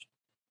fish,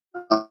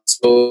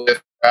 so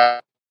if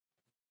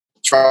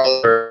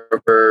trawler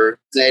or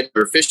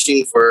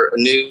fishing for a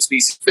new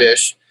species of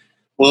fish,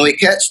 when we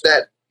catch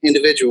that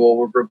individual,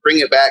 we'll bring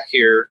it back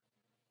here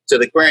to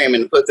the aquarium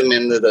and put them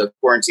into the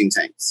quarantine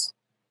tanks.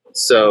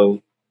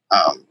 So,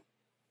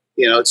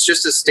 it's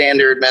just a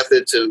standard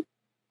method to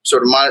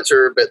sort of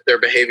monitor their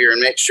behavior and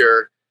make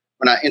sure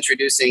we're not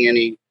introducing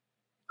any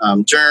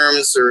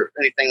germs or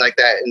anything like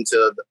that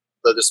into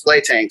the display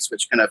tanks,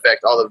 which can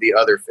affect all of the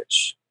other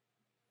fish.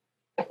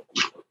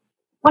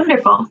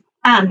 Wonderful.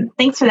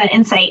 Thanks for that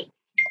insight.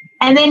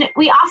 And then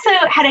we also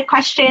had a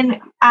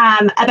question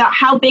about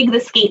how big the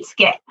skates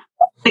get,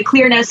 the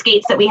clear nose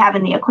skates that we have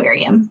in the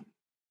aquarium.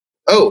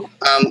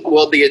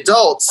 Well, the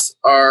adults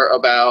are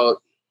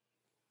about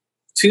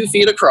 2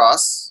 feet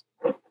across,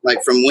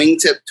 like from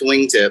wingtip to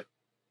wingtip,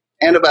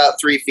 and about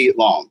 3 feet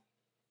long.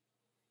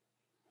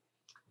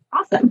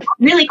 Awesome.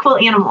 Really cool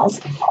animals.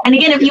 And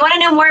again, if you want to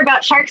know more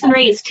about sharks and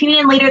rays, tune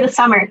in later this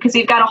summer because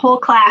we've got a whole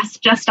class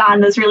just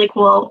on those really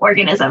cool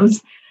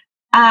organisms.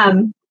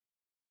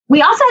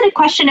 We also had a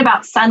question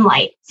about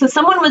sunlight. So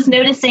someone was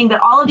noticing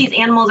that all of these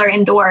animals are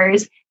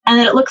indoors and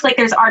that it looks like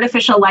there's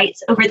artificial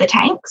lights over the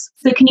tanks.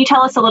 So can you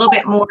tell us a little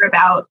bit more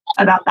about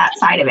that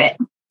side of it?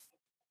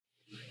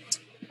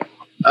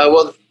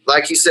 Well,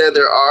 like you said,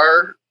 there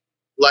are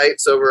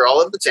lights over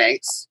all of the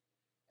tanks.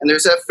 And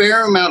there's a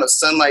fair amount of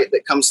sunlight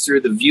that comes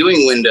through the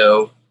viewing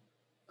window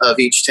of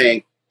each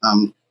tank,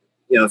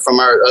 from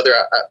our other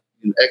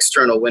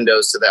external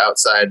windows to the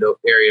outside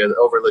area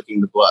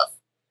overlooking the bluff.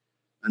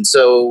 And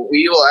so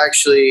we will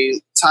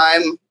actually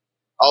time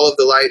all of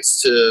the lights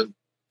to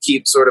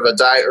keep sort of a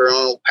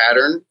diurnal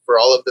pattern for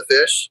all of the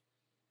fish.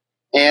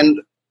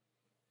 And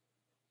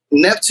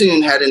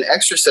Neptune had an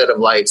extra set of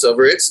lights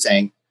over its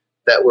tank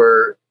that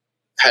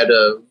had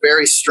a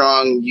very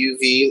strong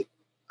UV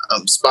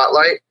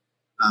spotlight.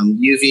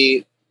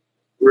 UV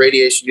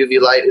radiation,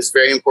 UV light is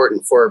very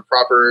important for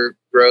proper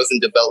growth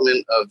and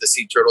development of the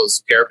sea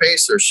turtle's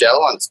carapace or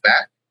shell on its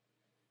back.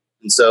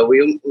 And so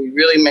we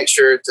really make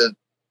sure to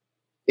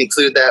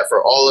include that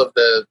for all of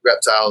the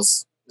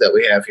reptiles that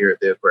we have here at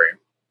the aquarium.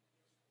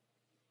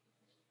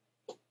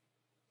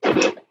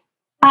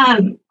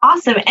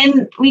 Awesome.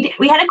 And we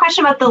had a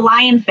question about the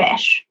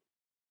lionfish.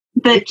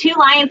 The 2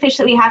 lionfish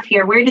that we have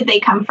here, where did they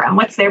come from?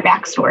 What's their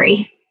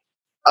backstory?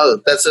 Oh,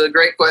 that's a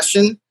great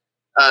question.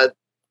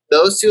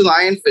 Those two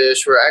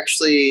lionfish were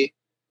actually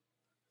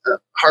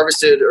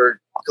harvested or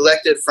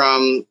collected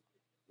from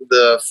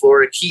the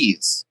Florida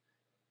Keys,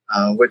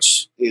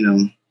 which,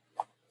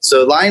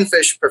 so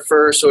lionfish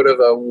prefer sort of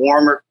a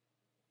warmer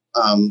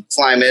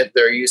climate.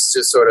 They're used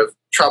to sort of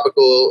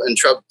tropical and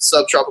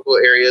subtropical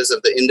areas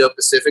of the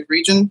Indo-Pacific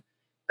region.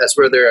 That's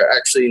where they're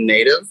actually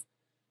native.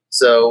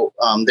 So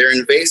their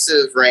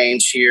invasive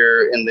range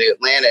here in the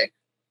Atlantic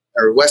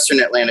or Western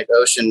Atlantic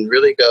Ocean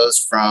really goes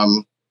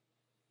from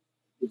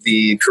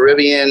the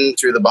Caribbean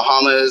through the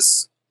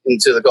Bahamas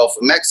into the Gulf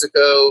of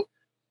Mexico,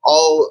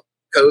 all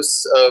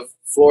coasts of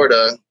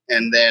Florida,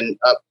 and then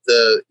up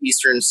the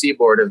eastern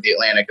seaboard of the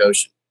Atlantic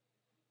Ocean.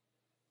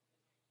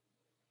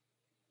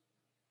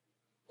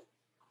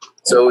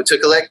 So to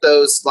collect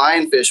those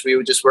lionfish, we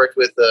would just work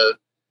with a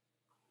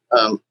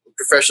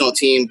professional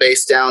team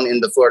based down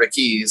in the Florida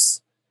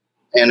Keys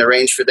and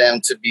arrange for them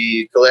to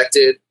be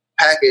collected,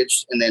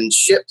 packaged, and then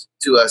shipped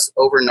to us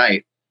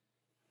overnight.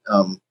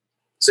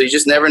 So you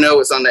just never know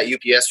what's on that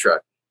UPS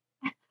truck.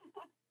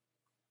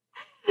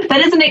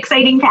 That is an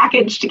exciting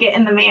package to get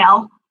in the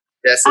mail.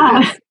 Yes,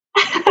 it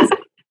is.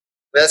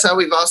 That's how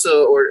we've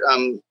also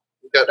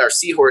got our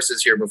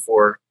seahorses here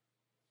before.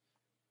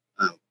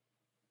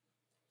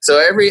 So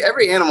every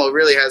animal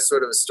really has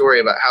sort of a story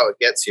about how it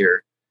gets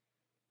here,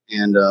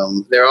 and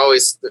they're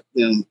always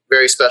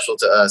very special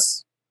to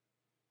us.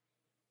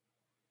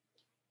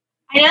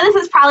 I know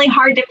this is probably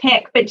hard to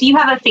pick, but do you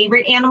have a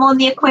favorite animal in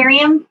the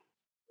aquarium?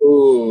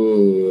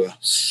 Ooh,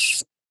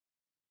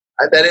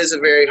 that is a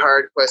very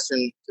hard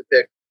question to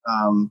pick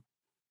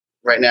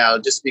right now,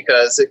 just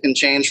because it can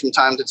change from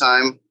time to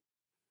time.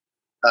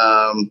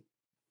 I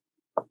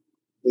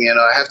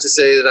have to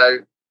say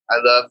that I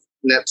love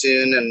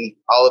Neptune and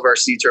all of our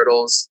sea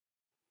turtles.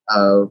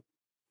 I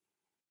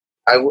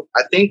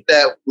think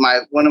that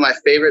one of my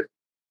favorite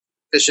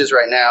fishes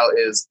right now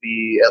is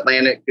the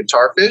Atlantic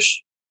guitarfish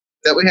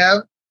that we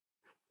have.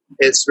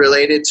 It's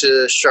related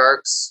to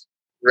sharks,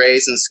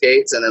 rays, and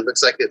skates, and it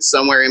looks like it's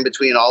somewhere in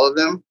between all of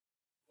them.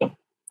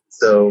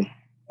 So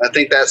I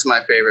think that's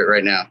my favorite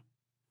right now.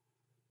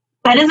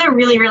 That is a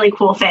really, really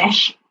cool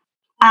fish.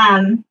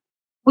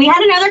 We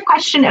had another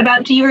question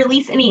about, do you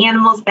release any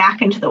animals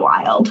back into the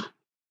wild?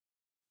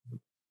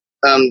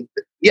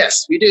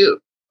 Yes, we do.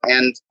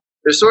 And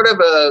there's sort of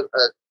a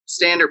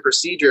standard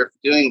procedure for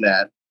doing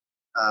that.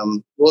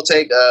 We'll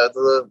take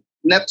the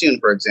Neptune,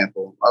 for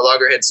example, our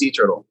loggerhead sea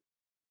turtle.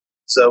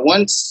 So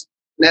once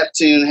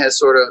Neptune has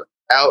sort of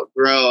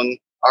outgrown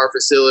our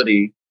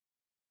facility,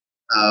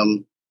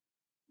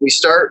 we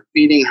start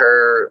feeding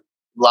her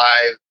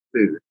live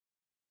food.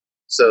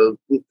 So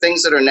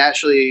things that are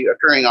naturally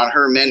occurring on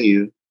her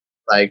menu,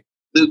 like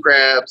blue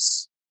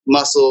crabs,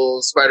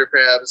 mussels, spider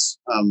crabs,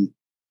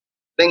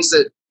 things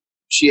that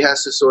she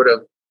has to sort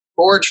of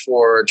forage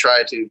for or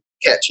try to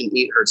catch and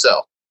eat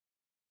herself.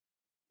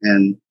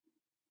 And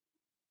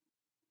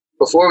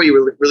before we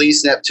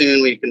release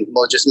Neptune,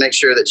 we'll just make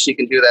sure that she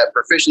can do that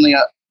proficiently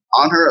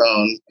on her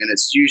own, and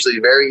it's usually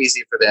very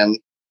easy for them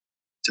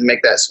to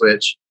make that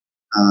switch.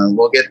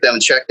 We'll get them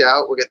checked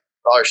out. We'll get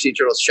all our sea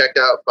turtles checked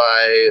out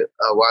by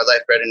a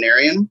wildlife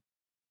veterinarian,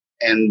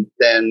 and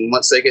then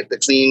once they get the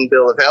clean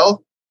bill of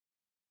health,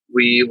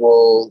 we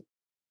will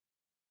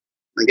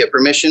get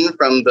permission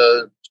from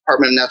the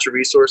Department of Natural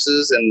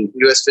Resources and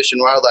U.S. Fish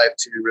and Wildlife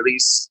to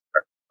release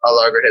our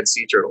loggerhead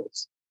sea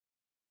turtles.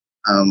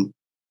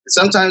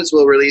 Sometimes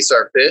we'll release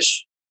our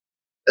fish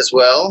as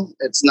well.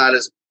 It's not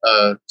as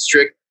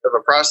strict of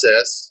a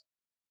process,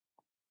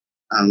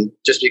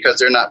 just because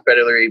they're not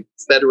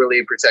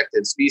federally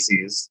protected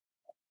species.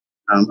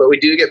 But we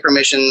do get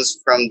permissions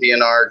from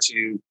DNR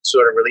to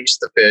sort of release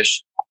the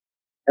fish.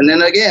 And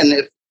then again,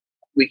 if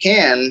we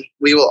can,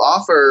 we will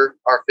offer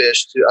our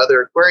fish to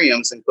other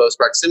aquariums in close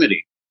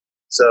proximity.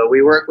 So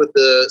we work with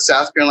the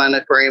South Carolina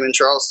Aquarium in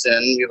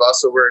Charleston. We've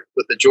also worked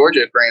with the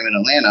Georgia Aquarium in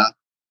Atlanta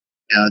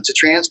to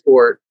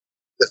transport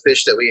the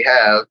fish that we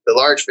have, the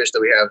large fish that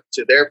we have,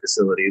 to their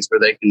facilities where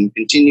they can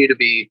continue to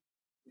be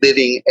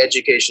living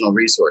educational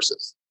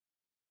resources.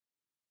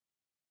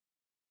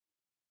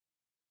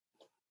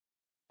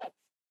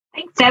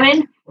 Thanks,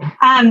 Devin.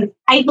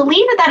 I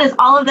believe that is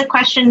all of the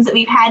questions that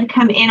we've had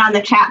come in on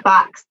the chat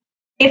box.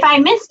 If I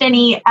missed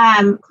any,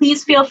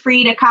 please feel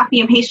free to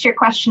copy and paste your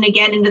question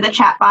again into the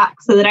chat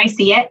box so that I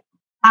see it.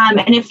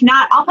 And if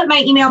not, I'll put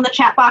my email in the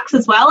chat box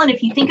as well. And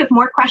if you think of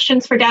more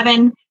questions for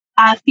Devin,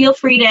 feel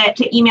free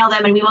to email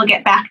them and we will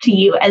get back to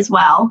you as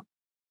well.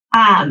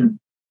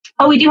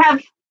 We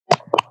have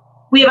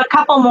a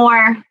couple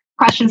more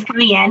questions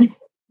coming in.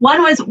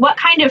 One was, what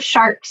kind of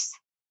sharks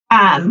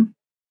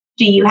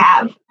do you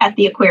have at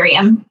the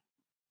aquarium?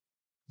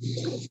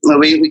 Well,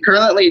 we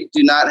currently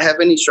do not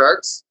have any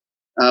sharks.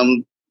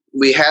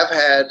 We have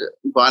had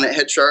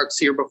bonnethead sharks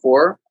here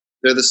before.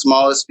 They're the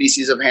smallest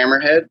species of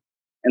hammerhead,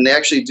 and they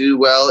actually do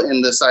well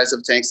in the size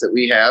of tanks that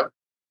we have.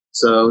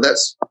 So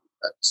that's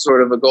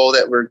sort of a goal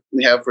that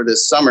we have for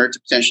this summer, to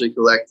potentially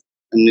collect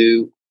a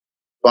new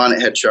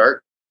bonnethead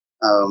shark.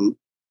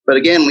 But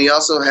again, we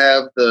also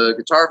have the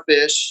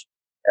guitarfish,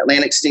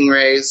 Atlantic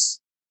stingrays,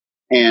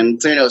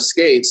 and clear-nosed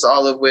skates,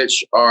 all of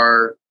which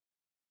are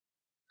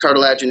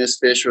cartilaginous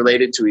fish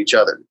related to each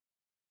other.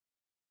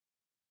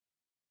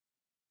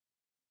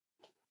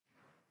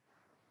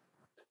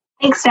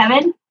 Thanks,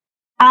 Devin.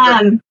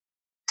 And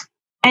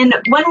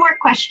one more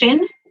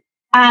question.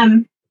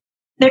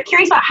 They're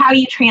curious about how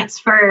you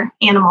transfer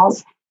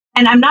animals.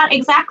 And I'm not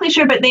exactly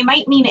sure, but they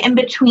might mean in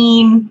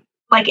between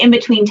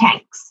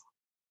tanks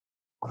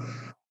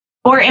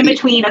or in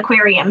between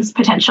aquariums,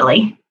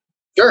 potentially.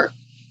 Sure.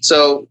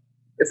 So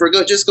if we're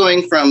just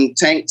going from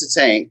tank to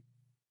tank,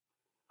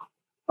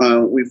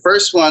 we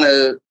first want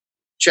to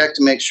check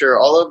to make sure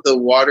all of the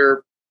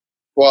water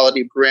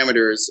quality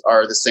parameters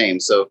are the same.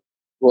 So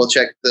we'll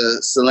check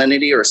the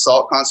salinity or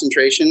salt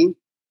concentration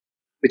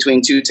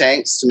between two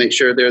tanks to make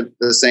sure they're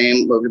the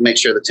same. We'll make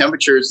sure the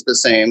temperature is the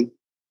same.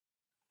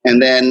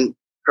 And then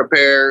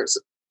prepare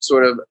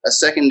sort of a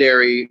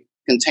secondary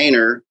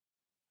container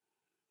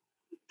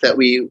that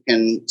we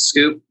can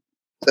scoop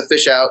the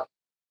fish out,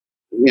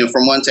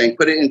 from one tank,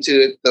 put it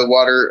into the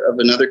water of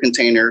another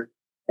container,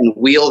 and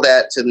wheel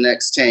that to the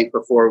next tank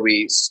before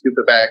we scoop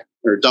it back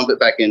or dump it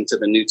back into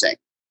the new tank.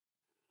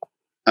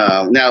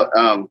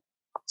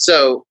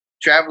 So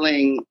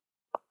traveling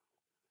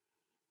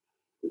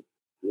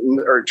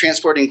or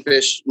transporting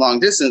fish long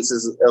distance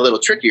is a little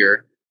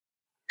trickier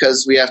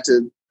because we have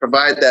to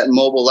provide that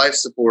mobile life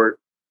support,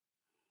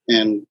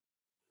 and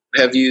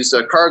have used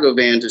a cargo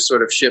van to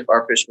sort of ship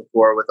our fish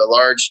before with a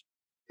large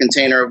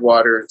container of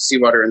water,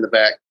 seawater in the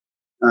back.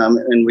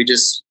 And we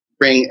just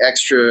bring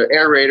extra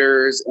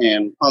aerators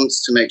and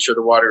pumps to make sure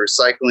the water is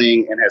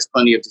cycling and has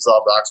plenty of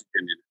dissolved oxygen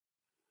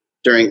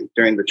in it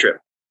during the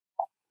trip.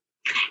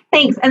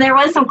 Thanks. And there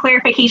was some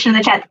clarification in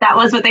the chat. That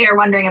was what they were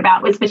wondering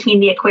about, was between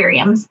the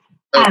aquariums.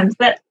 So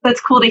that's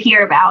cool to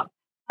hear about.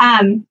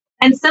 And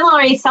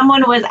similarly,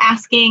 someone was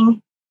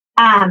asking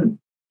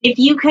if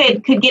you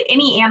could get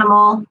any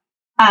animal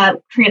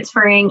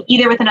transferring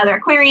either with another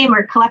aquarium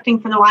or collecting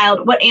from the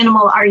wild, what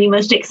animal are you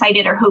most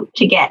excited or hope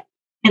to get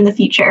in the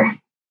future?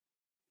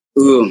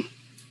 Ooh,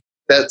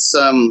 that's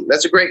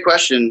a great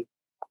question.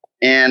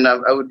 And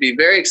I would be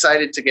very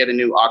excited to get a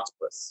new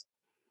octopus.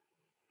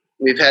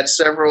 We've had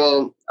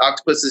several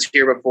octopuses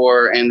here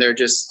before, and they're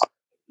just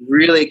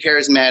really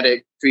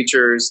charismatic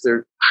creatures.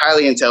 They're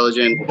highly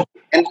intelligent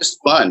and just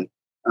fun.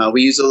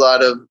 We use a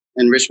lot of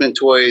enrichment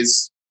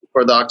toys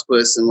for the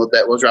octopus, and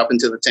we'll drop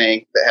into the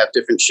tank that have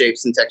different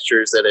shapes and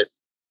textures that it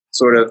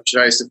sort of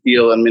tries to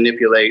feel and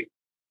manipulate.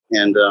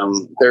 And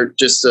they're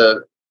just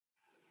an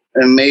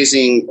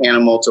amazing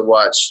animal to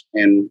watch,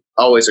 and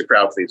always a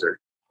crowd pleaser.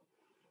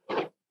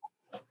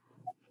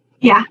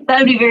 Yeah, that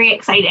would be very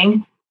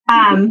exciting.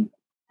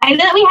 I know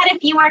that we had a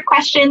few more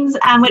questions,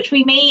 which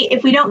we may,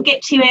 if we don't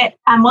get to it,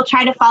 we'll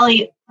try to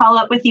follow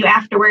up with you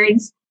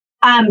afterwards.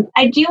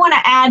 I do want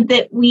to add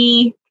that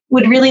we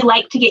would really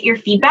like to get your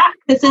feedback.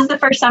 This is the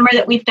first summer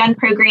that we've done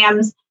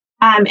programs,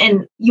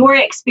 and your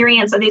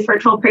experience of these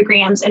virtual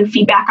programs and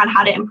feedback on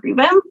how to improve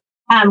them.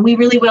 We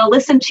really will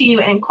listen to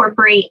and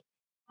incorporate.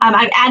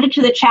 I've added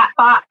to the chat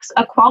box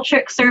a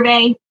Qualtrics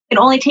survey. It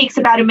only takes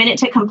about a minute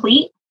to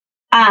complete.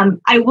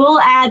 I will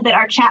add that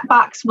our chat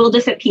box will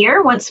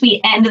disappear once we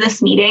end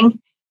this meeting.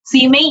 So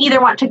you may either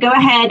want to go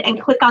ahead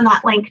and click on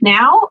that link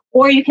now,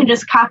 or you can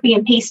just copy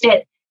and paste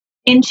it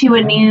into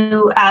a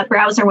new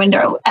browser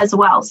window as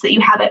well, so that you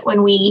have it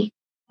when we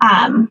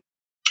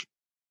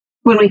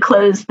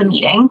close the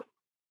meeting.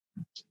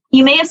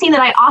 You may have seen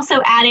that I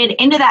also added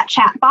into that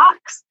chat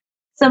box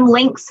some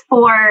links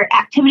for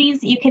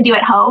activities that you can do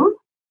at home.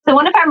 So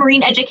one of our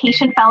marine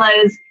education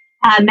fellows,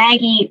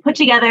 Maggie, put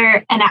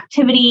together an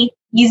activity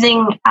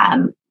using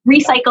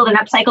recycled and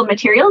upcycled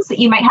materials that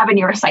you might have in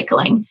your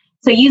recycling.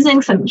 So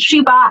using some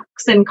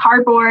shoebox and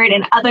cardboard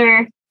and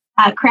other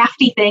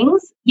crafty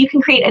things, you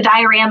can create a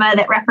diorama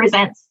that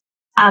represents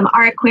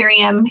our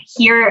aquarium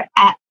here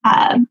at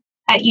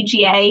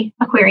UGA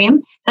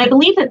Aquarium. And I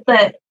believe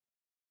that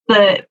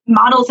the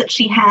models that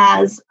she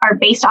has are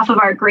based off of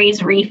our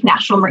Gray's Reef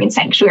National Marine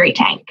Sanctuary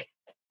tank.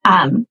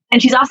 And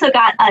she's also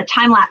got a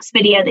time-lapse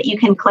video that you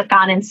can click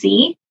on and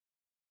see.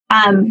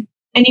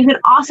 And you can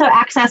also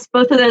access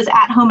both of those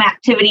at-home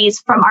activities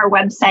from our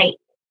website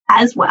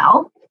as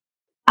well.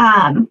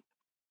 And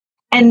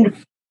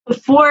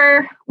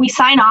before we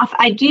sign off,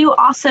 I do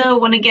also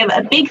want to give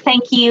a big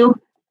thank you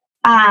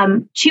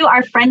to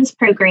our Friends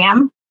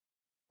program.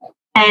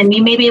 And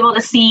you may be able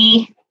to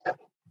see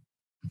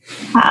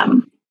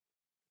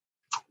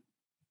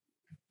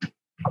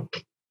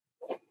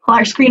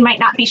our screen might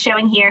not be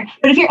showing here,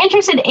 but if you're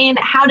interested in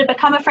how to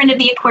become a friend of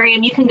the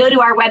aquarium, you can go to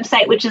our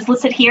website, which is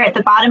listed here at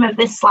the bottom of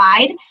this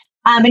slide.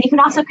 And you can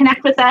also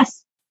connect with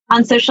us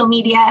on social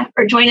media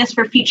or join us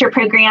for future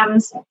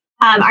programs.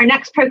 Our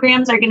next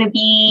programs are going to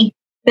be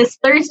this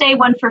Thursday,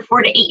 one for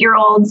 4 to 8 year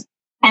olds.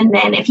 And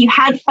then if you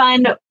had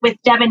fun with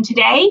Devin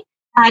today,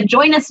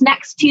 join us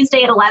next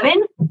Tuesday at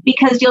 11,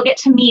 because you'll get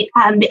to meet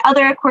the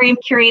other aquarium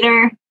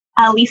curator,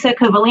 Lisa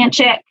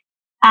Kovalanchik,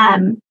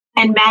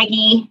 and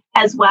Maggie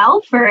as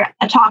well, for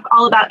a talk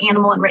all about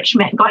animal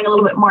enrichment, going a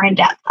little bit more in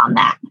depth on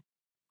that.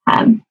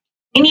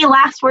 Any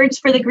last words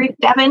for the group,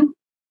 Devin?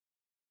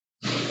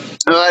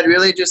 So I'd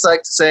really just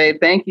like to say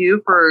thank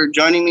you for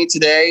joining me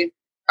today.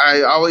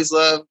 I always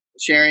love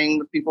sharing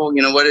with people,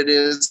 what it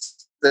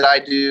is that I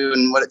do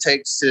and what it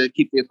takes to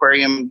keep the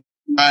aquarium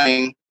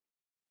running.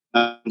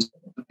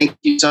 Thank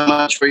you so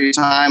much for your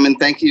time, and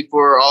thank you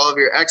for all of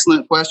your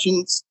excellent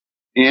questions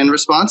and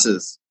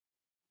responses.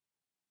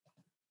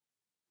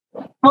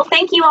 Well,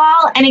 thank you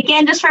all. And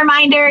again, just a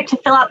reminder to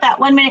fill out that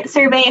 1-minute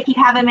survey if you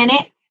have a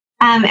minute.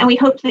 And we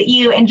hope that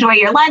you enjoy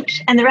your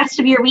lunch and the rest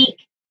of your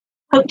week.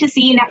 Hope to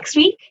see you next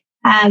week.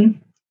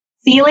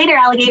 See you later,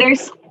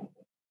 alligators.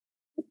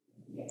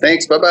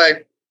 Thanks.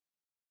 Bye-bye.